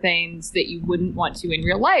explore things that you wouldn't want to in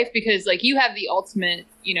real life, because you have the ultimate,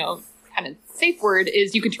 kind of safe word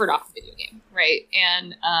is you can turn off the video game, right?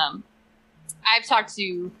 And I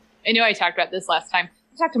know I talked about this last time.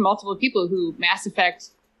 I've talked to multiple people who Mass Effect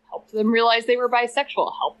helped them realize they were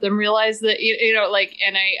bisexual, helped them realize that,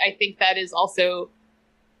 and I think that is also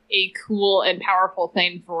a cool and powerful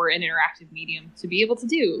thing for an interactive medium to be able to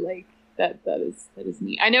do. That is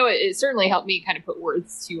neat. I know it certainly helped me kind of put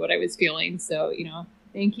words to what I was feeling. So,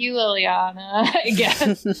 thank you, Liliana, I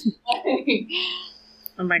guess.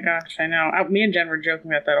 Oh my gosh, I know. Me and Jen were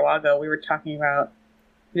joking about that a while ago. We were talking about,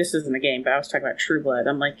 this isn't a game, but I was talking about True Blood.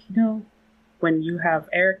 I'm like, when you have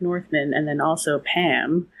Eric Northman and then also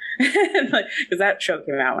Pam, because that show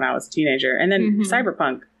came out when I was a teenager, and then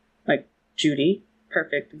Cyberpunk, Judy,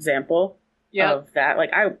 perfect example of that.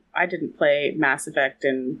 I didn't play Mass Effect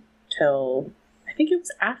until I think it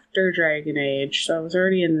was after Dragon Age, so I was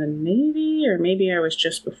already in the Navy, or maybe I was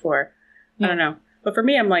just before. I don't know. But for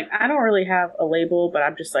me, I'm I don't really have a label, but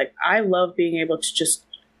I'm just I love being able to just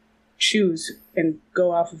choose and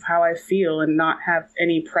go off of how I feel and not have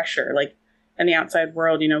any pressure. In the outside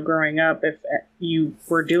world, growing up, if you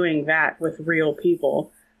were doing that with real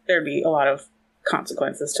people, there'd be a lot of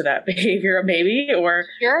consequences to that behavior, maybe, or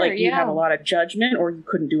you'd have a lot of judgment, or you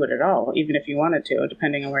couldn't do it at all, even if you wanted to,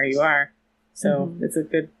 depending on where you are. So it's a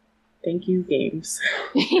good thank you, games.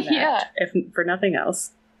 If for nothing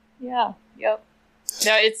else. Yeah. Yep.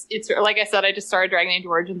 No, it's like I said, I just started Dragon Age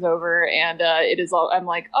Origins over, and it is all, I'm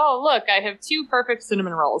like, oh, look, I have two perfect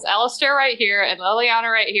cinnamon rolls. Alistair right here and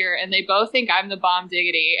Liliana right here, and they both think I'm the bomb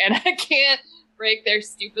diggity, and I can't break their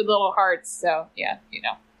stupid little hearts. So, yeah,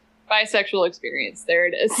 bisexual experience. There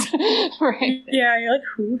it is. Right. Yeah, you're like,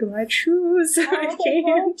 who do I choose? I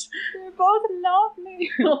can't. They both love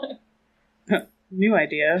me. New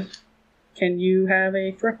idea. Can you have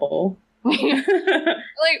a throuple? Like,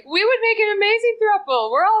 we would make an amazing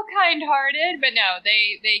throuple. We're all kind-hearted, but no,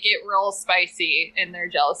 they get real spicy in their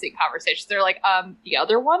jealousy conversations. They're like, the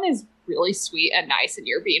other one is really sweet and nice, and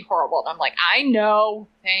you're being horrible. And I'm like, I know,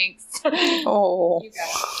 thanks. Oh, You got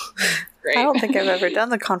it. Great. I don't think I've ever done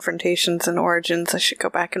the confrontations in Origins. I should go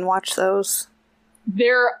back and watch those.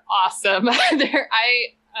 They're awesome.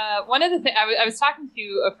 One of the things I was talking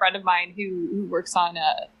to a friend of mine who works on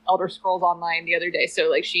Elder Scrolls Online the other day. So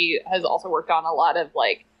like she has also worked on a lot of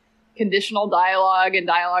like conditional dialogue and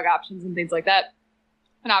dialogue options and things like that.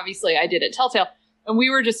 And obviously I did at Telltale, and we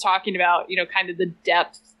were just talking about, you know, kind of the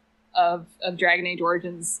depth of Dragon Age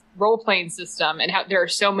Origins role playing system and how there are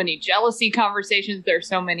so many jealousy conversations. There are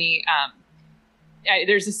so many.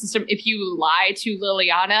 There's a system. If you lie to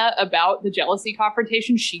Liliana about the jealousy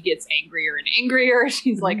confrontation, she gets angrier and angrier.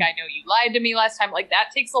 She's like, I know you lied to me last time. Like,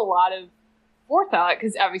 that takes a lot of forethought,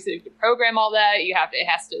 because obviously you have to program all that. It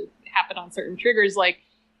has to happen on certain triggers. Like,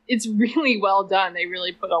 it's really well done. They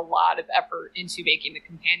really put a lot of effort into making the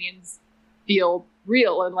companions feel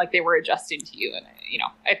real and like they were adjusting to you. And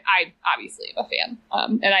I obviously am a fan.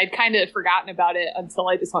 And I'd kind of forgotten about it until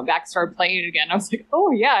I just went back and started playing it again. I was like,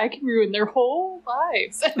 oh yeah, I can ruin their whole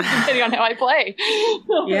lives depending on how I play.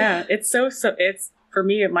 Yeah, it's for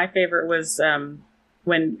me, my favorite was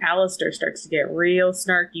when Alistair starts to get real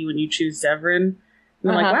snarky when you choose Zevran.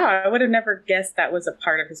 And I'm like, wow, I would have never guessed that was a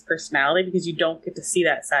part of his personality, because you don't get to see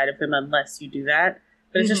that side of him unless you do that.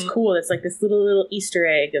 But it's just cool. It's like this little Easter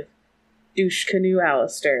egg of douche canoe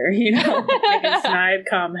Alistair, you know, making snide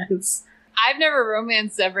comments. I've never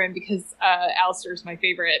romanced Zevran because Alistair's my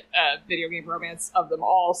favorite video game romance of them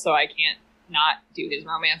all, so I can't not do his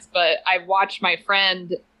romance. But I've watched my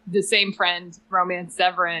friend, the same friend, romance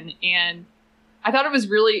Zevran, and I thought it was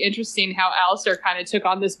really interesting how Alistair kind of took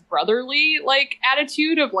on this brotherly like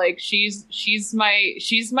attitude of like, she's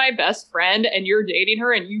my best friend and you're dating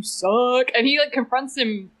her and you suck. And he like confronts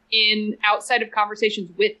him in outside of conversations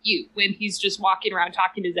with you. When he's just walking around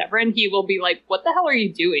talking to Zevran, he will be like, what the hell are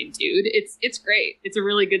you doing, dude? It's great. It's a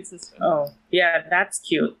really good system. Oh, yeah, that's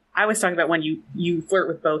cute. I was talking about when you flirt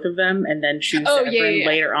with both of them and then choose Zevran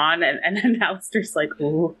later on, and then Alistair's like,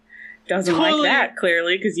 ooh, doesn't like that,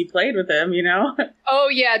 clearly, because you played with him, you know? Oh,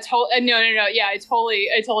 yeah, no. Yeah, I totally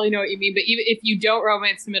know what you mean. But even if you don't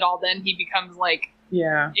romance him at all, then he becomes like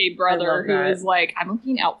a brother who is like, I'm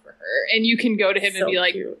looking out for her. And you can go to him and be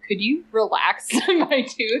like, cute. Could you relax my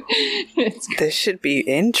dude? This should be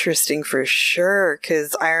interesting for sure,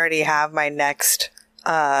 because I already have my next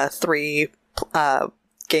 3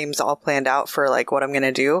 games all planned out for like what I'm going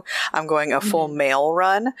to do. I'm going a full male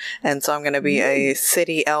run, and so I'm going to be a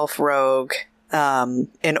city elf rogue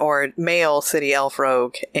male city elf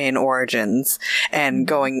rogue in Origins, and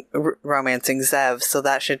going romancing Zev. So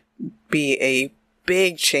that should be a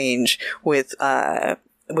big change with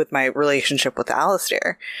my relationship with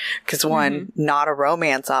Alistair, because one, not a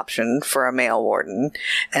romance option for a male warden,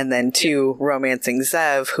 and then 2, romancing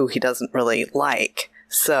Zev, who he doesn't really like.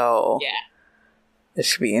 So this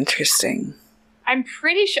should be interesting. I'm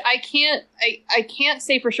pretty sure I can't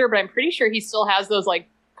say for sure, but I'm pretty sure he still has those like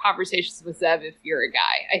conversations with Zev if you're a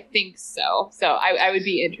guy. I think so. So I would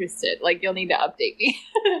be interested. Like, you'll need to update me.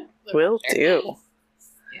 Will do.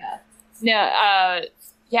 Yeah. No,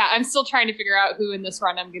 yeah, I'm still trying to figure out who in this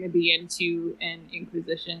run I'm going to be into in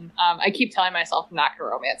Inquisition. I keep telling myself I'm not going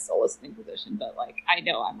to romance Solus in Inquisition, but like, I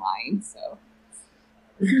know I'm lying, so.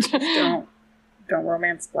 Don't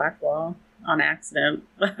romance Blackwall on accident.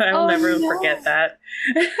 I'll never forget that.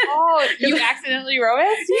 Oh, you accidentally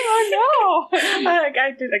romanced me? Oh no! I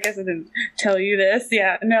guess I didn't tell you this.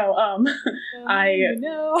 Yeah, no. I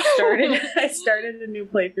started a new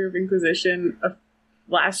playthrough of Inquisition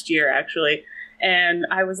last year, actually. And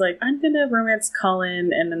I was like, I'm gonna romance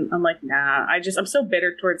Cullen, and then I'm like, nah. I'm so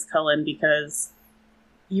bitter towards Cullen because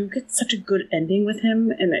you get such a good ending with him,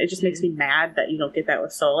 and it just makes me mad that you don't get that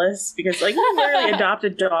with Solus, because like, you literally adopt a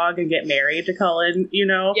dog and get married to Cullen, you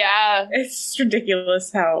know? Yeah. It's just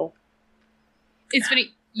ridiculous how... It's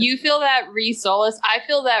funny. You feel that re-Solus. I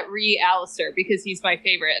feel that re-Alistair, because he's my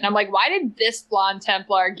favorite. And I'm like, why did this blonde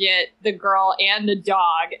Templar get the girl and the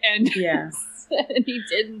dog? And, and he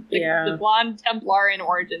didn't. The blonde Templar in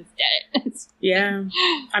Origins did it. Yeah.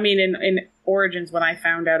 I mean, in Origins, when I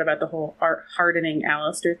found out about the whole hardening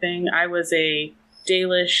Alistair thing, I was a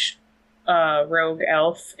Dalish rogue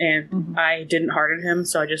elf, and I didn't harden him,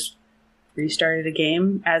 so I just restarted a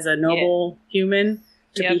game as a noble human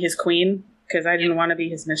to be his queen. because I didn't want to be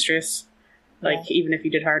his mistress. Like, even if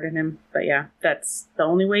you did harden him. But yeah, that's the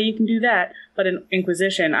only way you can do that. But in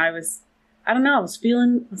Inquisition, I was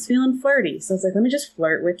feeling flirty. So I was like, let me just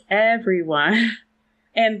flirt with everyone.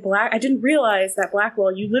 And I didn't realize that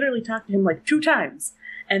Blackwell, you literally talked to him like 2 times.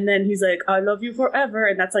 And then he's like, I love you forever.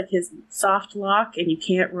 And that's like his soft lock. And you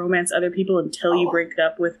can't romance other people until you break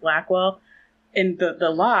up with Blackwell. And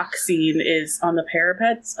the lock scene is on the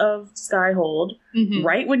parapets of Skyhold,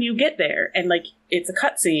 right when you get there. And, like, it's a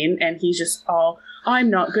cutscene, and he's just all, I'm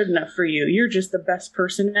not good enough for you. You're just the best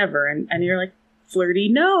person ever. And you're like, flirty,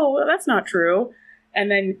 no, that's not true. And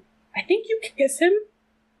then I think you kiss him.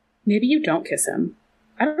 Maybe you don't kiss him.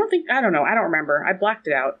 I don't know. I don't remember. I blacked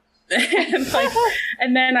it out.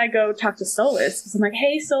 and then I go talk to Solas. Because I'm like,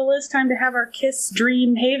 hey, Solas, time to have our kiss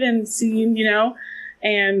dream haven scene, you know?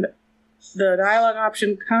 And the dialogue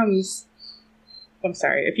option comes. I'm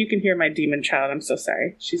sorry. If you can hear my demon child, I'm so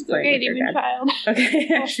sorry. She's playing with her demon dad. Child.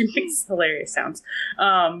 Okay, she makes hilarious sounds.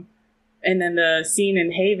 And then the scene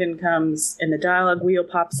in Haven comes, and the dialogue wheel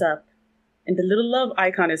pops up, and the little love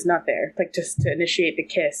icon is not there, like just to initiate the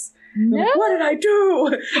kiss. No. Like, what did I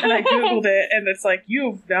do? And I googled it, and it's like,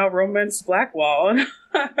 you've now romanced Blackwall. Oh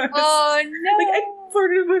no! Like, I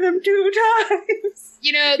flirted with him 2 times.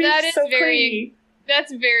 You know, that is so very. clingy.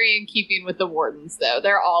 That's very in keeping with the Wardens, though.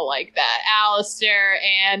 They're all like that. Alistair,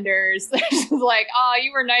 Anders, they're just like, oh,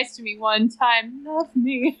 you were nice to me one time. Love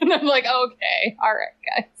me. And I'm like, okay. All right,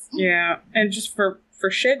 guys. Yeah. And just for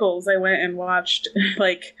shiggles, I went and watched,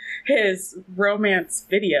 like, his romance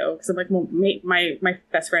video. Because I'm like, well, my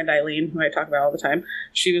best friend Eileen, who I talk about all the time,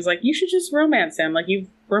 she was like, you should just romance him. Like, you've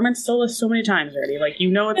romanced Solas so many times already. Like, you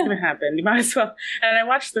know what's going to happen. You might as well. And I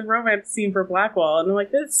watched the romance scene for Blackwall, and I'm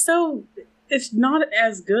like, it's not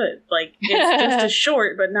as good. Like, it's just as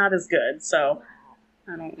short, but not as good. So,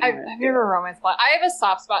 I don't know. I've never romanced Black. I have a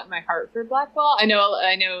soft spot in my heart for Blackwell. I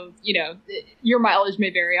know, you know, your mileage may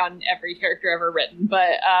vary on every character ever written,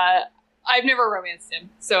 but I've never romanced him.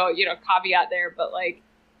 So, you know, caveat there. But, like,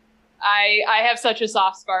 I have such a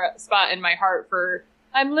soft spot in my heart for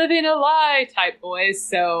I'm living a lie type boys.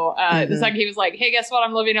 So, the second he was like, hey, guess what?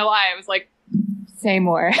 I'm living a lie. I was like, say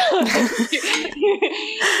more.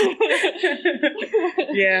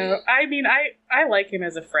 Yeah, I mean, I like him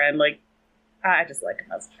as a friend. Like, I just like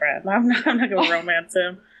him as a friend. I'm not gonna romance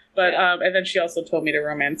him. But and then she also told me to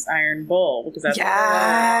romance Iron Bull because that's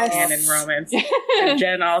canon romance. And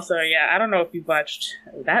Jen also, I don't know if you've watched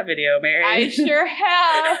that video, Mary. I sure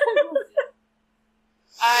have.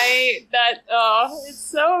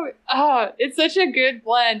 It's such a good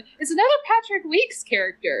blend. It's another Patrick Weeks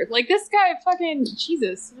character. Like, this guy, fucking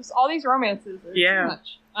Jesus, just all these romances. Too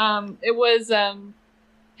much. It was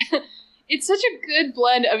it's such a good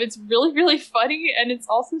blend of it's really, really funny and it's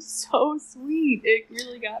also so sweet. It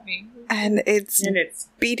really got me. And it's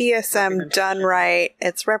BDSM done right.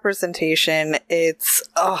 It's representation. It's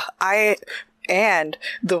and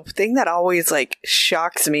the thing that always, like,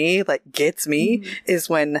 shocks me, like, gets me, is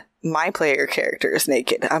when my player character is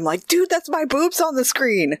naked. I'm like, dude, that's my boobs on the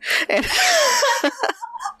screen. And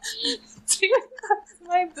dude, that's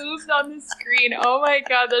my boobs on the screen. Oh my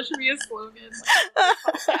god, that should be a slogan.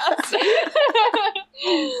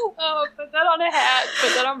 Oh, put that on a hat.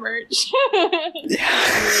 Put that on merch. Really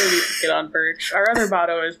need to get on merch. Our other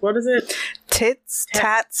motto is, what is it? Tits,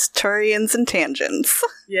 tats, turians, and tangents.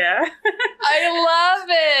 Yeah. I love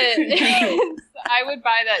it. I would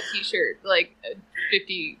buy that t-shirt, like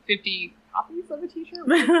 50 copies of a t-shirt.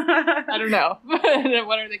 I don't know.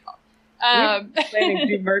 What are they called? We've been planning to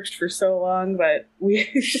do merch for so long, but we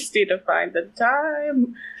just need to find the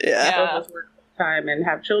time. Both work full-time and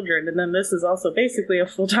have children, and then this is also basically a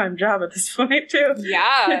full-time job at this point, too.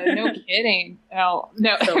 Yeah, no kidding. No.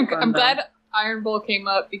 So fun, I'm glad Iron Bull came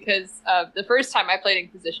up because the first time I played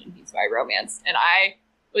Inquisition, he's my romance, and I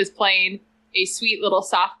was playing a sweet little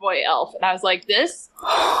soft boy elf, and I was like, this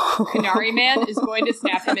Canary Man is going to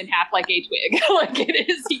snap him in half like a twig. Like, he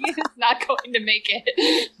is not going to make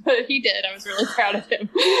it. But he did. I was really proud of him.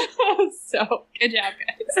 So, good job,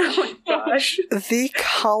 guys. Oh my gosh. The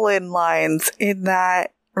Cullen lines in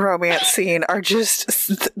that romance scene are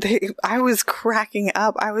just, I was cracking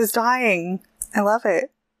up. I was dying. I love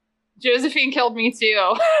it. Josephine killed me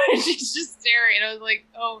too. She's just staring. I was like,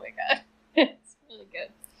 oh my god. It's really good.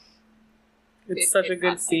 It's such a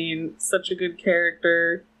good scene, such a good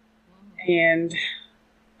character, and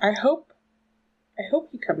I hope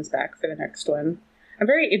he comes back for the next one. I'm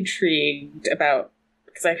very intrigued about,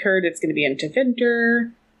 because I heard it's going to be in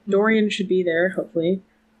Tevinter. Dorian should be there, hopefully.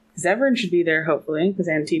 Zevran should be there, hopefully, because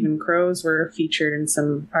Antietam Crows were featured in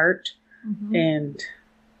some art, and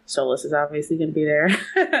Solus is obviously going to be there.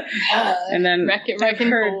 And then Wrecking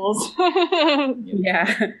Fools.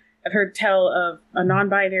 Yeah. I've heard tell of a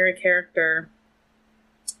non-binary character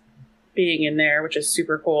being in there, which is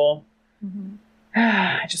super cool. Mm-hmm.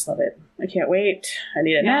 I just love it. I can't wait. I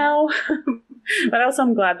need it now. But also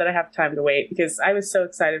I'm glad that I have time to wait because I was so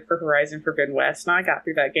excited for Horizon Forbidden West and I got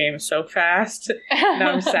through that game so fast. And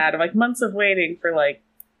I'm sad. I'm like months of waiting for like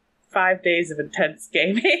 5 days of intense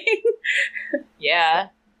gaming. Yeah.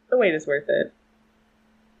 The wait is worth it.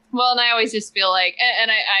 Well, and I always just feel like,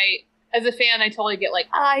 and I as a fan, I totally get like,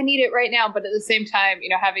 I need it right now. But at the same time, you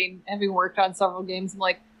know, having worked on several games, I'm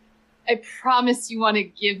like, I promise you want to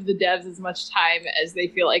give the devs as much time as they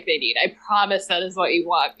feel like they need. I promise that is what you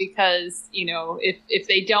want because, you know, if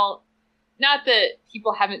they don't, not that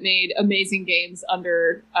people haven't made amazing games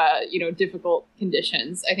under, you know, difficult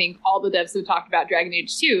conditions. I think all the devs have talked about Dragon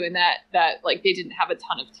Age 2 and that like they didn't have a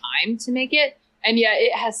ton of time to make it. And yet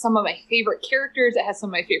it has some of my favorite characters. It has some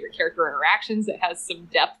of my favorite character interactions. It has some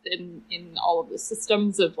depth in all of the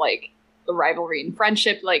systems of like the rivalry and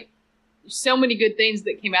friendship. Like, so many good things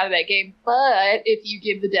that came out of that game, but if you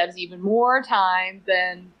give the devs even more time,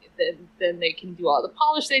 then they can do all the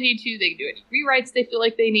polish they need to. They can do any rewrites they feel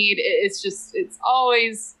like they need. It's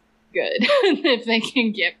always good if they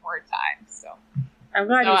can get more time. So I'm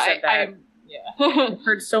glad you said that. I've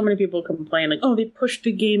heard so many people complain like, oh, they pushed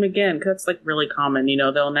the game again, because that's like really common. You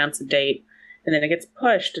know, they'll announce a date and then it gets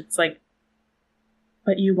pushed. It's like,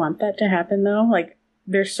 but you want that to happen though? Like,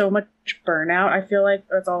 there's so much burnout. I feel like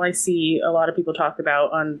that's all I see a lot of people talk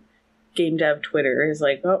about on game dev Twitter is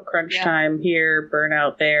like, oh, crunch time here,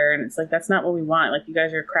 burnout there. And it's like, that's not what we want. Like, you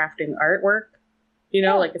guys are crafting artwork, you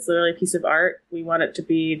know, like it's literally a piece of art. We want it to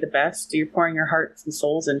be the best. You're pouring your hearts and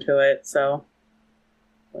souls into it. So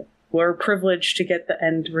like, we're privileged to get the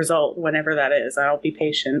end result whenever that is. I'll be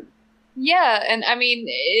patient. Yeah. And I mean,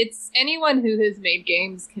 it's anyone who has made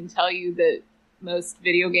games can tell you that most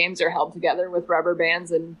video games are held together with rubber bands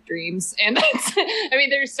and dreams. And that's, I mean,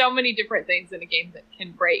 there's so many different things in a game that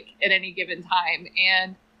can break at any given time.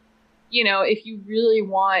 And, you know, if you really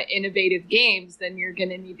want innovative games, then you're going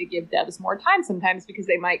to need to give devs more time sometimes because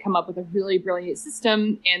they might come up with a really brilliant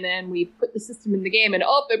system. And then we put the system in the game and,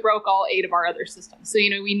 oh, it broke all 8 of our other systems. So, you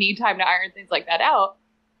know, we need time to iron things like that out.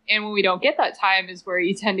 And when we don't get that time is where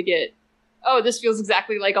you tend to get, oh, this feels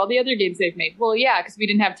exactly like all the other games they've made. Well, yeah, because we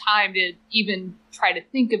didn't have time to even try to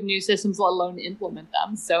think of new systems, let alone implement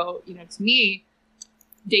them. So, you know, to me,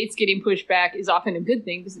 dates getting pushed back is often a good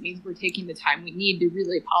thing because it means we're taking the time we need to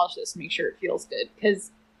really polish this and make sure it feels good. Because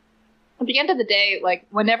at the end of the day, like,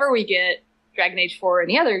 whenever we get Dragon Age 4 or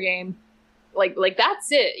any other game, like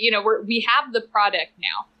that's it. You know, we have the product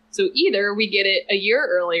now. So either we get it a year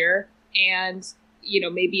earlier and, you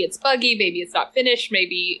know, maybe it's buggy, maybe it's not finished,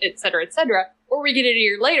 maybe et cetera, or we get it a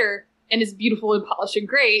year later and it's beautiful and polished and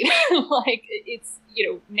great. Like, it's, you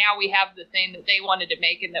know, now we have the thing that they wanted to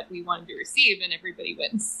make and that we wanted to receive and everybody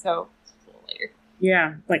wins. So it's a little later.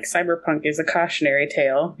 Yeah, like Cyberpunk is a cautionary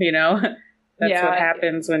tale, you know? That's what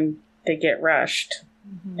happens when they get rushed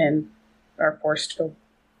and are forced to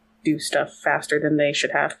do stuff faster than they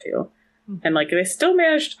should have to. And like they still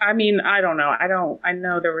managed. I mean, I don't know. I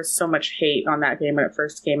know there was so much hate on that game when it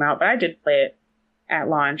first came out, but I did play it at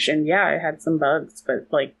launch, and yeah, it had some bugs. But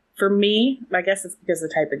like for me, I guess it's because of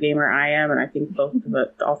the type of gamer I am, and I think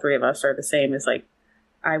all three of us are the same. Is like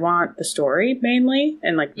I want the story mainly,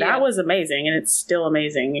 and like that was amazing, and it's still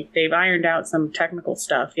amazing. They've ironed out some technical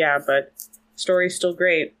stuff, but story's still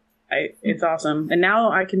great. It's awesome, and now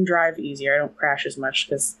I can drive easier. I don't crash as much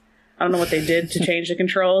because I don't know what they did to change the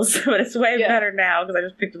controls, but it's way better now because I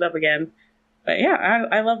just picked it up again. But yeah,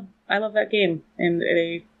 I love that game, and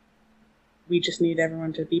we just need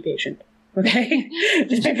everyone to be patient. Okay,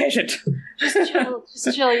 just be patient.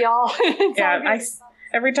 Just chill, y'all.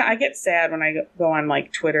 Every time I get sad when I go on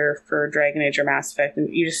like Twitter for Dragon Age or Mass Effect, and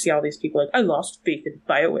you just see all these people like, I lost faith in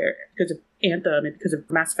BioWare because of Anthem and because of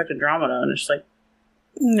Mass Effect Andromeda, and it's like,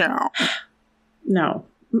 no.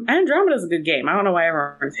 Andromeda's a good game. I don't know why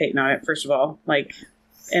everyone's hating on it, first of all. Like,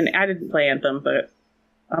 and I didn't play Anthem, but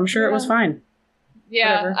I'm sure it was fine.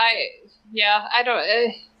 Yeah, whatever. I don't.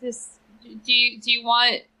 Do you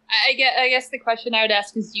want? I guess the question I would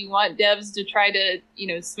ask is, do you want devs to try to, you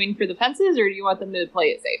know, swing for the fences, or do you want them to play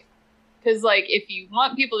it safe? Because like, if you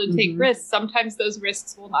want people to take risks, sometimes those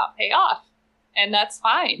risks will not pay off, and that's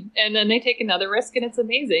fine. And then they take another risk, and it's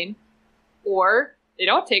amazing. Or they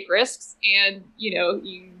don't take risks, and you know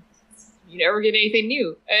you never get anything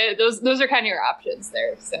new. Those are kind of your options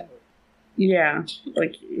there. So yeah,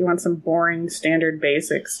 like you want some boring, standard,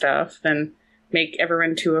 basic stuff, then make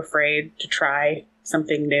everyone too afraid to try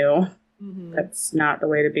something new. That's not the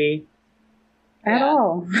way to be at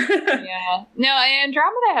all. Yeah. No,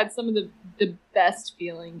 Andromeda had some of the best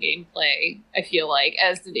feeling gameplay, I feel like,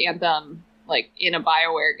 as did Anthem, like, in a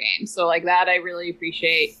BioWare game. So, like, that I really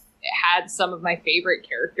appreciate. It had some of my favorite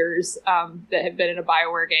characters that have been in a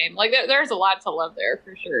BioWare game. Like, there's a lot to love there,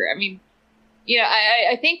 for sure. I mean, yeah,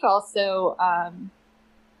 I think also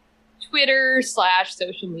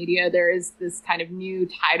Twitter/social media, there is this kind of new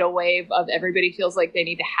tidal wave of everybody feels like they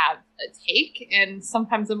need to have a take. And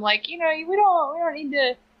sometimes I'm like, we don't need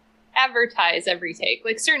to advertise every take.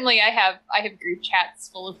 Like, certainly I have group chats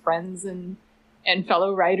full of friends and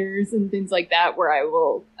fellow writers and things like that where I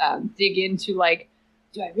will dig into, like,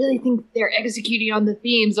 do I really think they're executing on the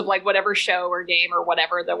themes of, like, whatever show or game or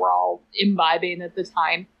whatever that we're all imbibing at the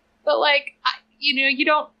time? But, like,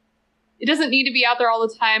 it doesn't need to be out there all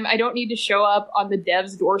the time. I don't need to show up on the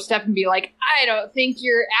dev's doorstep and be like, I don't think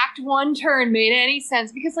your Act 1 turn made any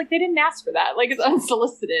sense, because, like, they didn't ask for that. Like, it's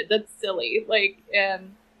unsolicited. That's silly. Like,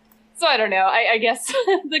 so I don't know. I guess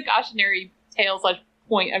the cautionary tale /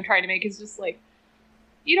 point I'm trying to make is just, like,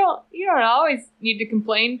 you don't always need to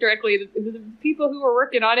complain directly. The people who were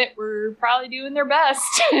working on it were probably doing their best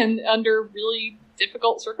and under really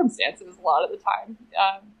difficult circumstances a lot of the time.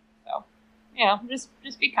 So,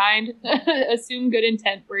 just be kind. Assume good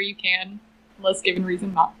intent where you can, unless given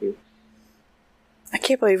reason not to. I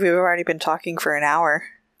can't believe we've already been talking for an hour.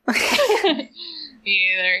 Me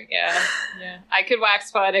either. Yeah. I could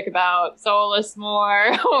wax poetic about Solus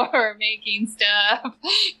more or making stuff.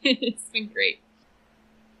 It's been great.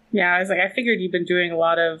 Yeah, I figured you've been doing a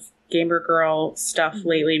lot of Gamer Girl stuff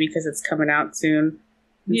lately because it's coming out soon.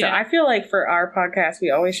 Yeah. So I feel like for our podcast,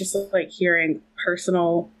 we always just like hearing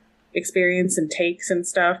personal experience and takes and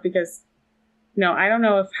stuff because, I don't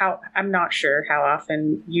know I'm not sure how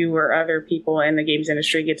often you or other people in the games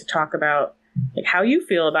industry get to talk about like how you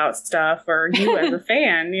feel about stuff or you as a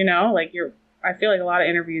fan, I feel like a lot of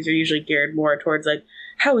interviews are usually geared more towards like,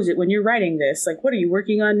 how is it when you're writing this? Like, what are you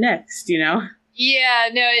working on next? Yeah,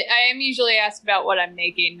 no, I am usually asked about what I'm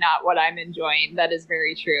making, not what I'm enjoying. That is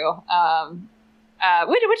very true.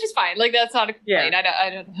 Which is fine. Like, that's not a complaint.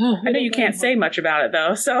 Yeah. I know you can't say much about it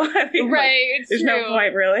though, so I mean, right? Like, there's no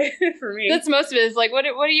point really for me. That's most of it. Is like, what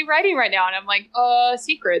are you writing right now? And I'm like,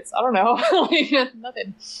 secrets. I don't know.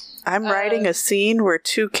 Nothing. I'm writing a scene where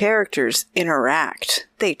two characters interact.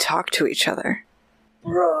 They talk to each other.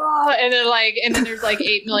 And then there's like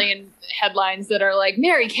 8 million headlines that are like,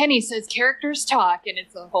 Mary Kenny says characters talk, and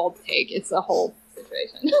it's a whole take. It's a whole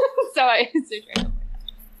situation.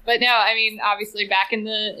 But no, I mean, obviously back in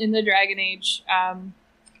the Dragon Age,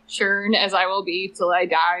 churn as I will be till I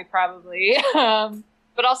die probably.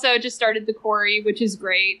 But also just started the Quarry, which is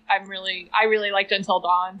great. I really liked Until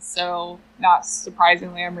Dawn, so not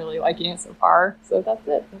surprisingly, I'm really liking it so far. So that's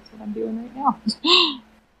it. That's what I'm doing right now. I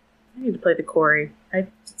need to play the Quarry. I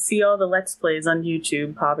see all the Let's Plays on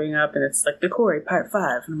YouTube popping up, and it's like the Quarry Part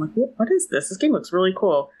 5, and I'm like, what is this? This game looks really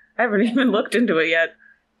cool. I haven't even looked into it yet.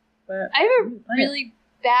 But I have a really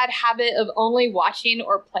bad habit of only watching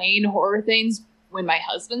or playing horror things when my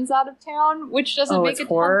husband's out of town, which doesn't make it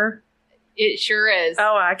horror. It sure is.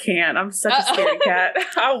 Oh, I can't. I'm such a scaredy cat.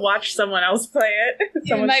 I'll watch someone else play it.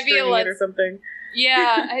 Someone streaming it or something.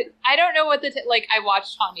 Yeah, I don't know what I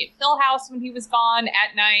watched Tommy at Phil House when he was gone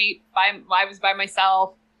at night. I was by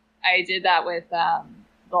myself. I did that with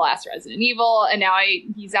the last Resident Evil, and now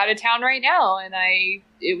he's out of town right now, and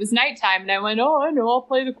it was nighttime, and I went, oh, I know, I'll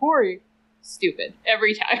play the Quarry. Stupid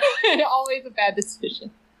every time. Always a bad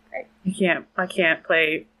decision. Right. I can't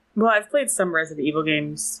play. Well, I've played some Resident Evil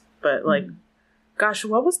games, but gosh,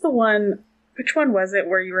 what was the one? Which one was it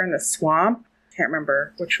where you were in the swamp? Can't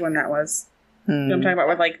remember which one that was. You know what I'm talking about,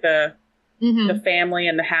 with like the family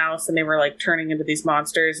in the house, and they were like turning into these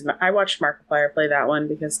monsters. And I watched Markiplier play that one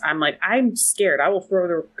because I'm like, I'm scared. I will throw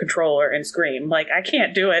the controller and scream. Like, I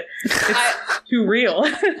can't do it. It's too real.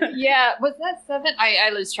 Yeah, was that 7?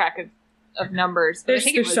 I lose track of numbers. But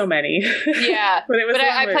There's so many. Yeah, but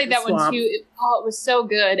I played that one too. It was so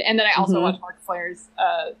good. And then I also watched Markiplier's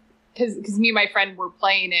because me and my friend were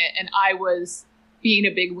playing it, and I was being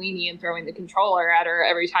a big weenie and throwing the controller at her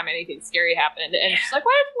every time anything scary happened. And she's like,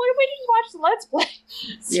 what if we just watch the Let's Play?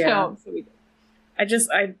 So we did.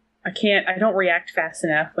 I can't, I don't react fast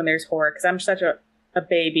enough when there's horror, because I'm such a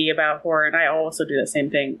baby about horror, and I also do the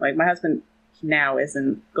same thing. Like, my husband now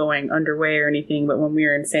isn't going underway or anything, but when we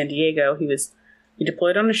were in San Diego, he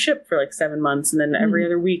deployed on a ship for like 7 months, and then every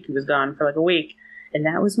other week he was gone for like a week. And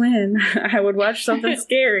that was when I would watch something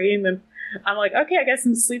scary, and then I'm like, okay, I guess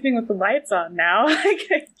I'm sleeping with the lights on now.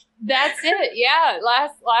 That's it. Yeah.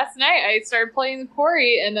 Last night I started playing the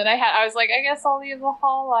Quarry, and then I was like, I guess I'll leave the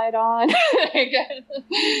hall light on.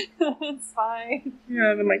 It's fine.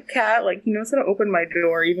 Yeah, then my cat, like, he knows how to open my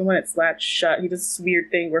door even when it's latched shut. He does this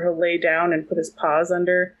weird thing where he'll lay down and put his paws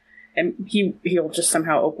under, and he'll just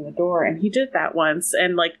somehow open the door. And he did that once,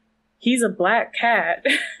 and like, he's a black cat,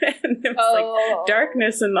 and there was like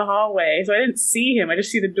darkness in the hallway, so I didn't see him. I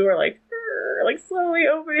just see the door like slowly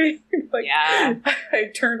opening. Like, yeah. I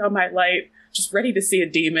turned on my light, just ready to see a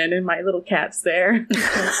demon, and my little cat's there.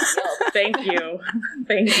 Thank you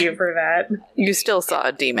for that. You still saw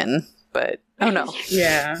a demon, but oh no.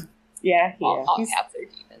 Yeah. All cats are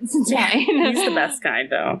demons. It's fine. He's the best kind,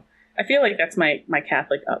 though. I feel like that's my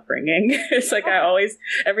Catholic upbringing. It's like I always,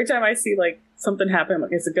 every time I see like something happen,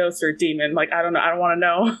 like it's a ghost or a demon, like I don't know, I don't want to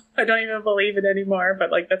know. I don't even believe it anymore.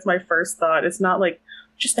 But like that's my first thought. It's not like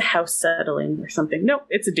just a house settling or something. Nope,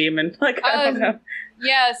 it's a demon. Like I don't know.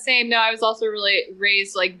 Yeah, same. No, I was also really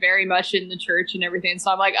raised like very much in the church and everything. So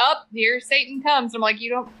I'm like, here Satan comes. I'm like, you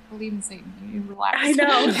don't believe in Satan. You relax. I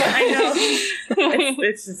know.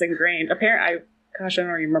 It's just ingrained. Apparently, I don't even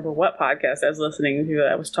remember what podcast I was listening to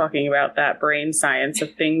that was talking about that brain science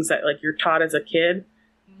of things that like you're taught as a kid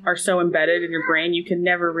are so embedded in your brain you can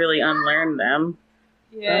never really unlearn them.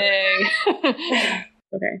 Yay.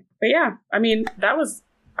 Okay. But yeah, I mean,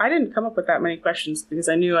 I didn't come up with that many questions because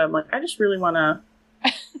I knew I'm like, I just really want to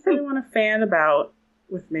fan about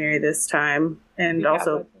with Mary this time, and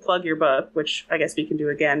also plug your book, which I guess we can do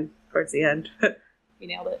again towards the end. We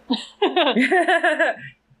nailed it.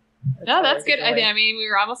 No, that's good. I mean, we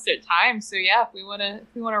were almost at time, so yeah, if we want to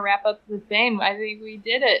wrap up the thing, I think we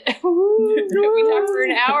did it. We talked for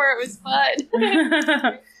an hour. It was fun.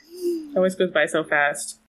 It always goes by so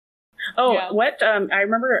fast. Oh, yeah. What? I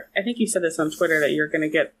remember. I think you said this on Twitter that you're going to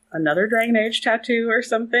get another Dragon Age tattoo or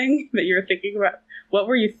something that you were thinking about. What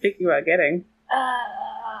were you thinking about getting?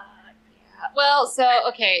 Well, so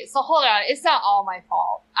hold on. It's not all my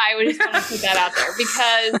fault. I would just want to put that out there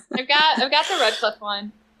because I've got the Redcliffe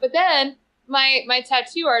one. But then my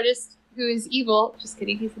tattoo artist, who is evil, just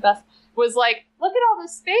kidding, he's the best, was like, look at all the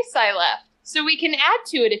space I left. So we can add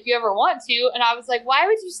to it if you ever want to. And I was like, why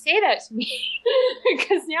would you say that to me?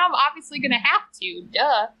 Because now I'm obviously going to have to.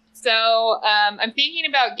 Duh. So I'm thinking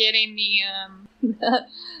about getting the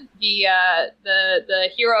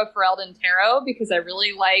Hero of Ferelden Tarot because I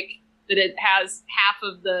really like that it has half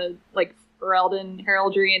of the like Ferelden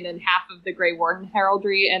heraldry and then half of the Grey Warden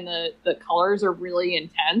heraldry, and the colors are really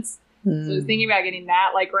intense. So I was thinking about getting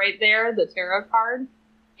that like right there, the tarot card.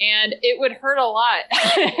 And it would hurt a lot.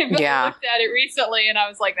 I looked at it recently and I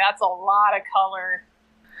was like, that's a lot of color.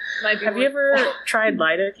 Have you ever tried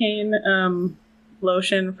lidocaine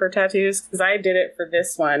lotion for tattoos? Because I did it for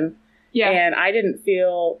this one. Yeah. And I didn't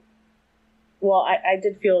feel... Well, I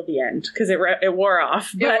did feel at the end because it wore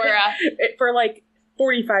off. But for like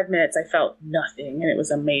 45 minutes, I felt nothing. And it was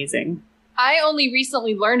amazing. I only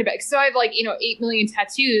recently learned about it. So I have 8 million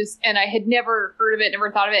tattoos and I had never heard of it, never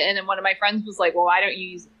thought of it. And then one of my friends was like, well, why don't you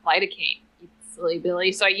use lidocaine, you silly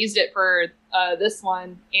Billy? So I used it for this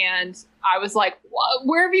one. And I was like,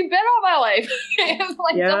 where have you been all my life?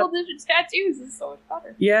 Double-digit tattoos is so much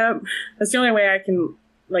better. Yeah. That's the only way I can,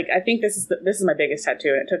 I think this is my biggest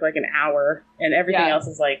tattoo. And it took an hour and everything else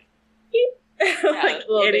is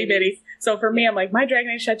itty bitty. So for me, I'm like, my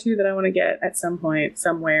Dragon Age tattoo that I want to get at some point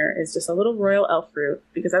somewhere is just a little royal elf fruit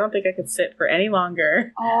because I don't think I could sit for any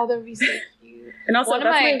longer. Oh, that would be so cute. And also, that's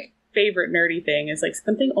my favorite nerdy thing is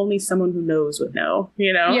something only someone who knows would know,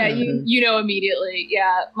 you know? Yeah, you know immediately.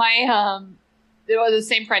 Yeah. My, it was the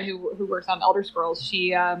same friend who works on Elder Scrolls.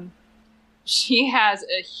 She has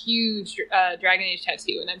a huge Dragon Age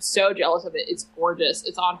tattoo and I'm so jealous of it. It's gorgeous.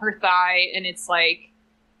 It's on her thigh and it's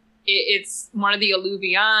it's one of the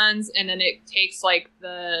Alluvions, and then it takes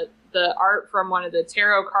the art from one of the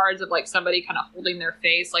tarot cards of somebody kind of holding their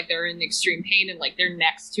face like they're in extreme pain and they're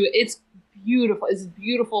next to it. It's beautiful. It's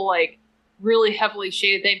beautiful, really heavily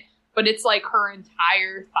shaded thing, but it's her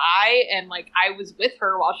entire thigh, and I was with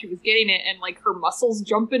her while she was getting it, and her muscles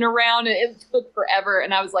jumping around, and it took forever,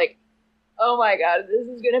 and I was like, oh my god, this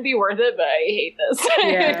is gonna be worth it, but I hate this.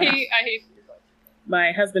 Yeah. I hate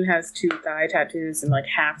My husband has 2 thigh tattoos and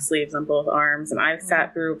half sleeves on both arms. And I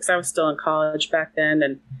sat through, because I was still in college back then,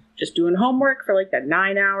 and just doing homework for that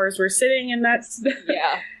 9 hours we're sitting, and that's...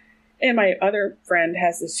 Yeah. And my other friend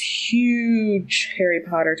has this huge Harry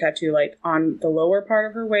Potter tattoo, on the lower part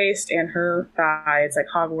of her waist and her thigh. It's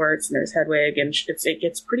Hogwarts, and there's Hedwig, and it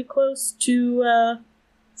gets pretty close to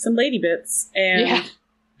some lady bits. And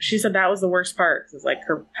she said that was the worst part. It's like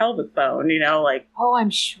her pelvic bone, you know, like. Oh, I'm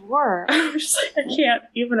sure. I'm just like, I can't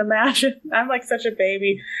even imagine. I'm like such a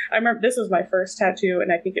baby. I remember this was my first tattoo,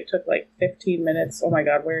 and I think it took like 15 minutes. Oh my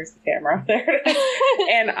God, where's the camera? There it is.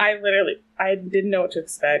 And I didn't know what to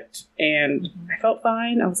expect, and I felt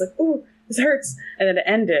fine. I was like, ooh, this hurts. And then it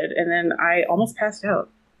ended, and then I almost passed out.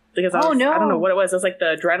 Because I don't know what it was. It was like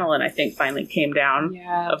the adrenaline, I think, finally came down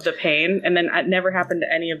of the pain. And then it never happened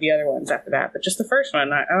to any of the other ones after that. But just the first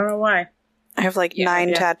one, I don't know why. I have like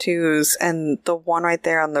 9 tattoos, and the one right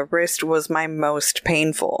there on the wrist was my most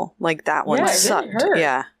painful. Like that one sucked. It hurt.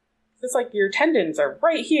 Yeah. It's like your tendons are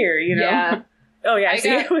right here, you know? Yeah. Oh, yeah.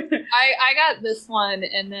 I got this one,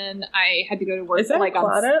 and then I had to go to work. Is that like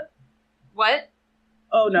Claudia? What?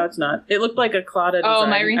 Oh, no, it's not. It looked like a Claudia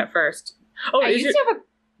design at first. Oh, I used to have a...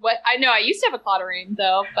 What I know, I used to have a Claudia ring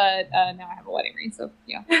though, but now I have a wedding ring, so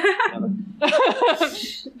yeah. But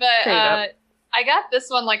I got this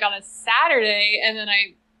one like on a Saturday, and then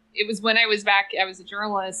it was when I was back. I was a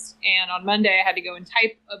journalist, and on Monday I had to go and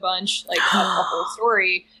type a bunch, like a whole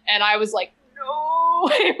story, and I was like, no,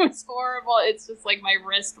 it was horrible. It's just like my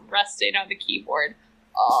wrist resting on the keyboard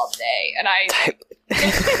all day, and I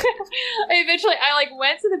eventually like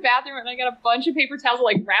went to the bathroom and I got a bunch of paper towels,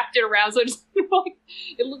 like wrapped it around, so it just like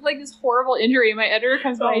it looked like this horrible injury. And my editor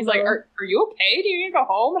comes by, he's like, "Are you okay? Do you need to go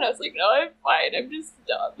home?" And I was like, "No, I'm fine. I'm just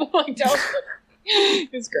dumb." Like, don't.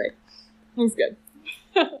 It was great. It was good.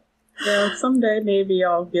 Yeah, someday maybe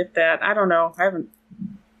I'll get that. I don't know. I haven't.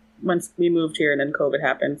 Once we moved here and then COVID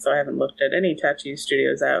happened, so I haven't looked at any tattoo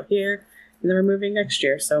studios out here. And then we're moving next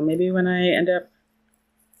year, so maybe when I end up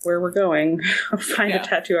where we're going, I'll find a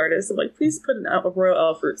tattoo artist. I'm like, please put a royal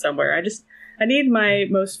elf-fruit somewhere. I need my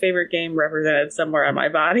most favorite game represented somewhere on my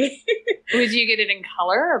body. Would you get it in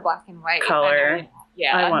color or black and white? Color.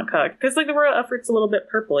 Yeah. I want color. Because like the royal elf-fruit's a little bit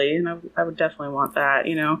purpley, and I would definitely want that,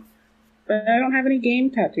 you know. But I don't have any game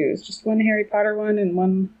tattoos. Just one Harry Potter one and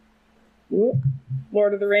one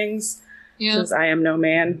Lord of the Rings. Yeah. Says I am no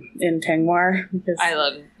man in Tengwar. Because I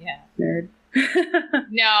love it. Yeah. Nerd.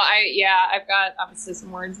 No, I've got obviously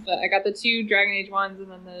some words, but I got the 2 Dragon Age ones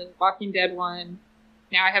and then the Walking Dead one.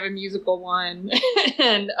 Now I have a musical one.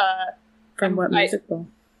 And from what musical?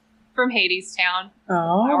 From Hades Town. Oh,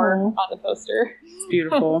 on the poster. It's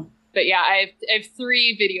beautiful. But yeah, I have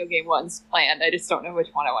 3 video game ones planned. I just don't know which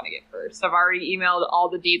one I want to get first. I've already emailed all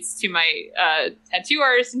the deets to my tattoo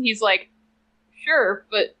artist, and he's like, "Sure,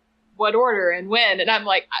 but what order and when?" And I'm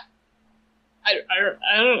like, I don't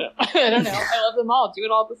know. I don't know. I love them all. Do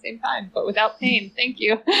it all at the same time, but without pain. Thank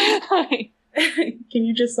you. Can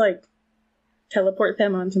you just like teleport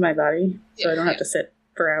them onto my body so I don't have to sit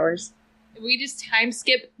for hours? We just time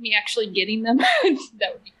skip me actually getting them.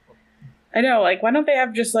 That would be cool. I know. Like, why don't they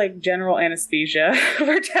have just like general anesthesia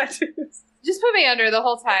for tattoos? Just put me under the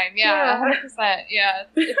whole time. Yeah, 100%. Yeah.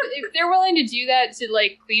 If they're willing to do that to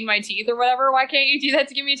like clean my teeth or whatever, why can't you do that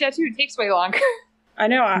to give me a tattoo? It takes way longer. I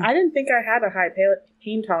know. I didn't think I had a high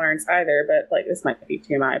pain tolerance either, but like this might be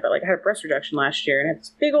TMI, but like I had a breast reduction last year and I had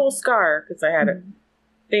this big old scar because I had a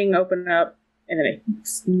thing open up and then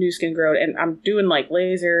a new skin growth, and I'm doing like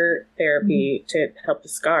laser therapy to help the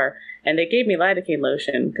scar. And they gave me lidocaine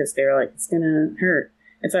lotion because they were like, it's gonna hurt.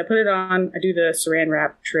 And so I put it on. I do the saran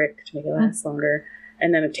wrap trick to make it last longer.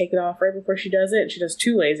 And then I take it off right before she does it. She does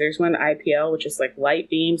 2 lasers, one IPL, which is like light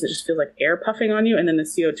beams. It just feels like air puffing on you. And then the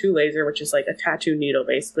CO2 laser, which is like a tattoo needle,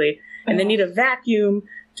 basically. And they need a vacuum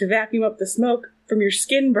to vacuum up the smoke from your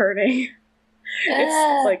skin burning.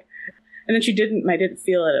 It's like, and then I didn't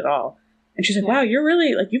feel it at all. And she's like, wow, you're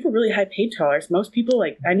really, like, you have a really high pain tolerance. Most people,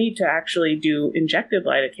 like, I need to actually do injected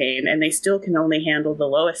lidocaine, and they still can only handle the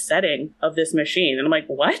lowest setting of this machine. And I'm like,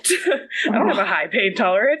 what? I don't have a high pain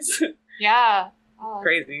tolerance. Yeah.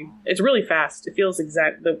 Crazy. It's really fast. It feels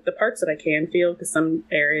the parts that I can feel, because some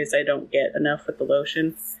areas I don't get enough with the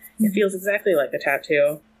lotion. It feels exactly like a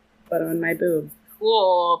tattoo, but on my boob.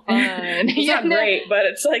 Cool, fun. It's not great, but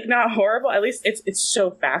it's like not horrible. At least it's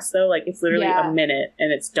so fast though. Like it's literally a minute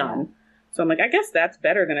and it's done. So I'm like, I guess that's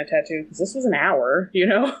better than a tattoo because this was an hour, you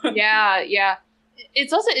know? Yeah.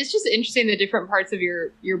 It's just interesting the different parts of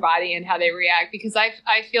your body and how they react, because I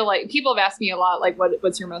feel like people have asked me a lot, like,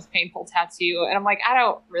 what's your most painful tattoo? And I'm like, I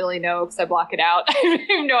don't really know because I block it out. I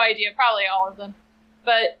have no idea. Probably all of them.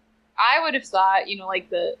 But I would have thought, like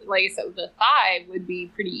I said, the thigh would be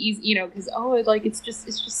pretty easy, because, it's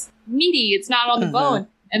just meaty. It's not on the bone.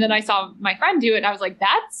 And then I saw my friend do it, and I was like,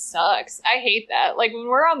 that sucks. I hate that. Like, when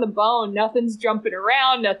we're on the bone, nothing's jumping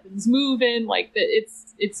around, nothing's moving. Like,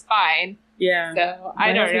 it's fine. Yeah. So,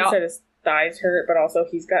 I don't know. Said his thighs hurt, but also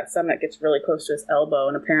he's got some that gets really close to his elbow,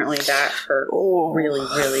 and apparently that hurt really,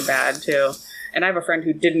 really bad too. And I have a friend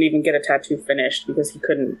who didn't even get a tattoo finished because he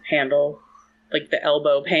couldn't handle like the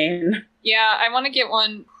elbow pain. Yeah, I want to get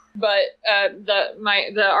one, but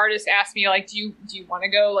the artist asked me like, do you want to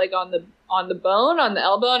go like on the bone, on the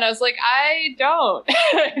elbow? And I was like, I don't.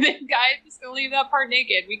 I think I'm just gonna leave that part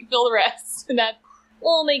naked. We can fill the rest in that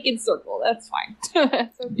little naked circle. That's fine.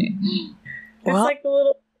 That's okay. It's like the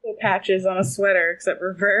little patches on a sweater, except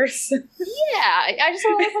reverse. Yeah, I just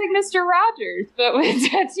want to look like Mr. Rogers, but with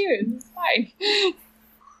tattoos. It's fine.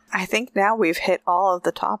 I think now we've hit all of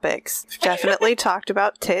the topics. We've definitely talked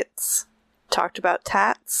about tits, talked about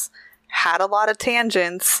tats, had a lot of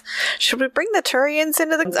tangents. Should we bring the Turians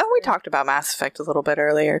into the... Oh, we talked about Mass Effect a little bit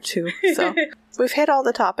earlier, too. So we've hit all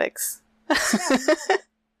the topics.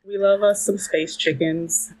 We love us some space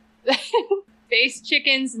chickens. Space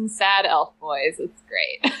chickens and sad elf boys. It's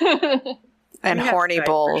great. And horny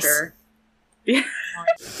bulls. Sure. Yeah.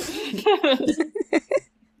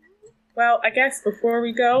 Well, I guess before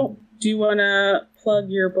we go, do you want to plug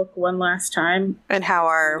your book one last time? And how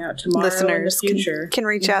our listeners can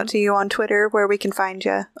reach out to you on Twitter, where we can find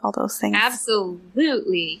you, all those things.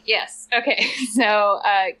 Absolutely. Yes. Okay. So,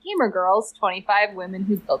 Gamer Girls, 25 Women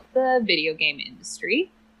Who Built the Video Game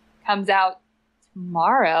Industry, comes out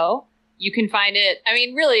tomorrow. You can find it, I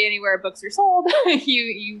mean, really anywhere books are sold.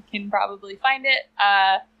 you can probably find it.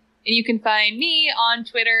 And you can find me on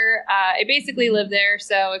Twitter. I basically live there,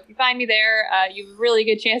 so if you find me there, you have a really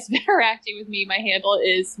good chance of interacting with me. My handle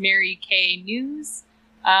is Mary K News.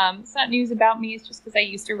 It's not news about me, it's just because I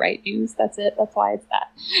used to write news. That's it. That's why it's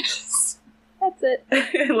that. That's it.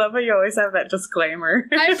 I love how you always have that disclaimer.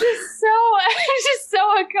 I'm just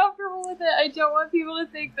so uncomfortable with it. I don't want people to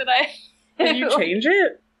think that I... Can you change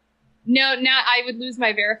it? No, I would lose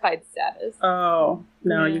my verified status. Oh,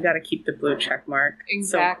 no, you got to keep the blue check mark.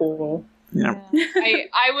 Exactly. So cool. Yeah.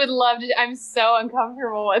 I would love to. I'm so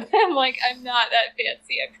uncomfortable with them. Like, I'm not that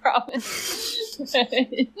fancy, I promise.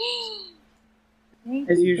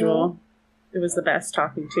 As usual, it was the best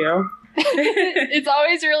talking to you. It's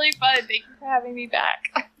always really fun. Thank you for having me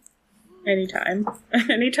back. Anytime.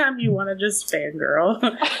 Anytime you want to just fangirl,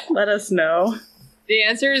 let us know. The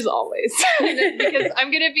answer is always. Because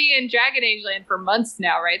I'm going to be in Dragon Age Land for months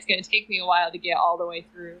now, right? It's going to take me a while to get all the way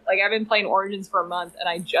through. Like, I've been playing Origins for a month, and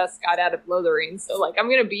I just got out of Lotharine. So, like, I'm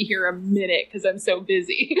going to be here a minute because I'm so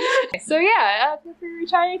busy. So, yeah, feel free to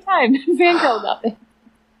reach out anytime. Fangirl about it.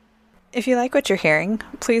 If you like what you're hearing,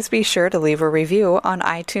 please be sure to leave a review on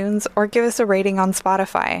iTunes or give us a rating on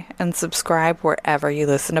Spotify and subscribe wherever you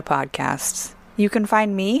listen to podcasts. You can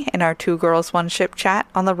find me in our 2 Girls 1 Ship chat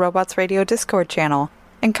on the Robots Radio Discord channel,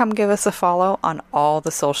 and come give us a follow on all the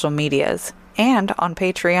social medias and on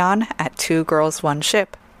Patreon at 2 Girls 1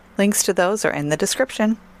 Ship. Links to those are in the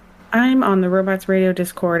description. I'm on the Robots Radio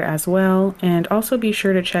Discord as well, and also be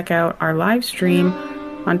sure to check out our live stream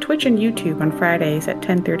on Twitch and YouTube on Fridays at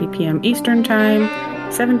 10:30 p.m. Eastern Time,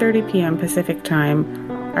 7:30 p.m. Pacific Time.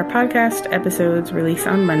 Our podcast episodes release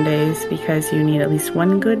on Mondays because you need at least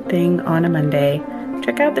one good thing on a Monday.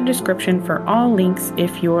 Check out the description for all links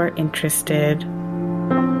if you're interested.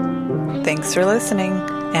 Thanks for listening,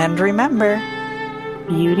 and remember,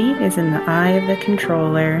 beauty is in the eye of the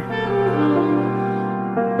controller.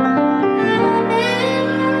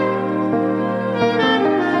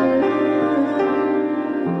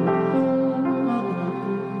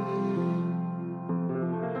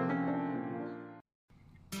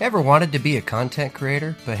 Ever wanted to be a content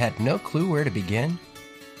creator but had no clue where to begin?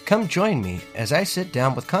 Come join me as I sit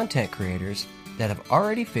down with content creators that have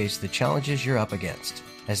already faced the challenges you're up against,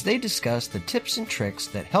 as they discuss the tips and tricks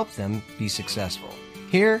that help them be successful.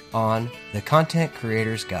 Here on The Content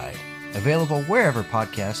Creator's Guide, available wherever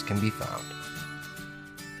podcasts can be found.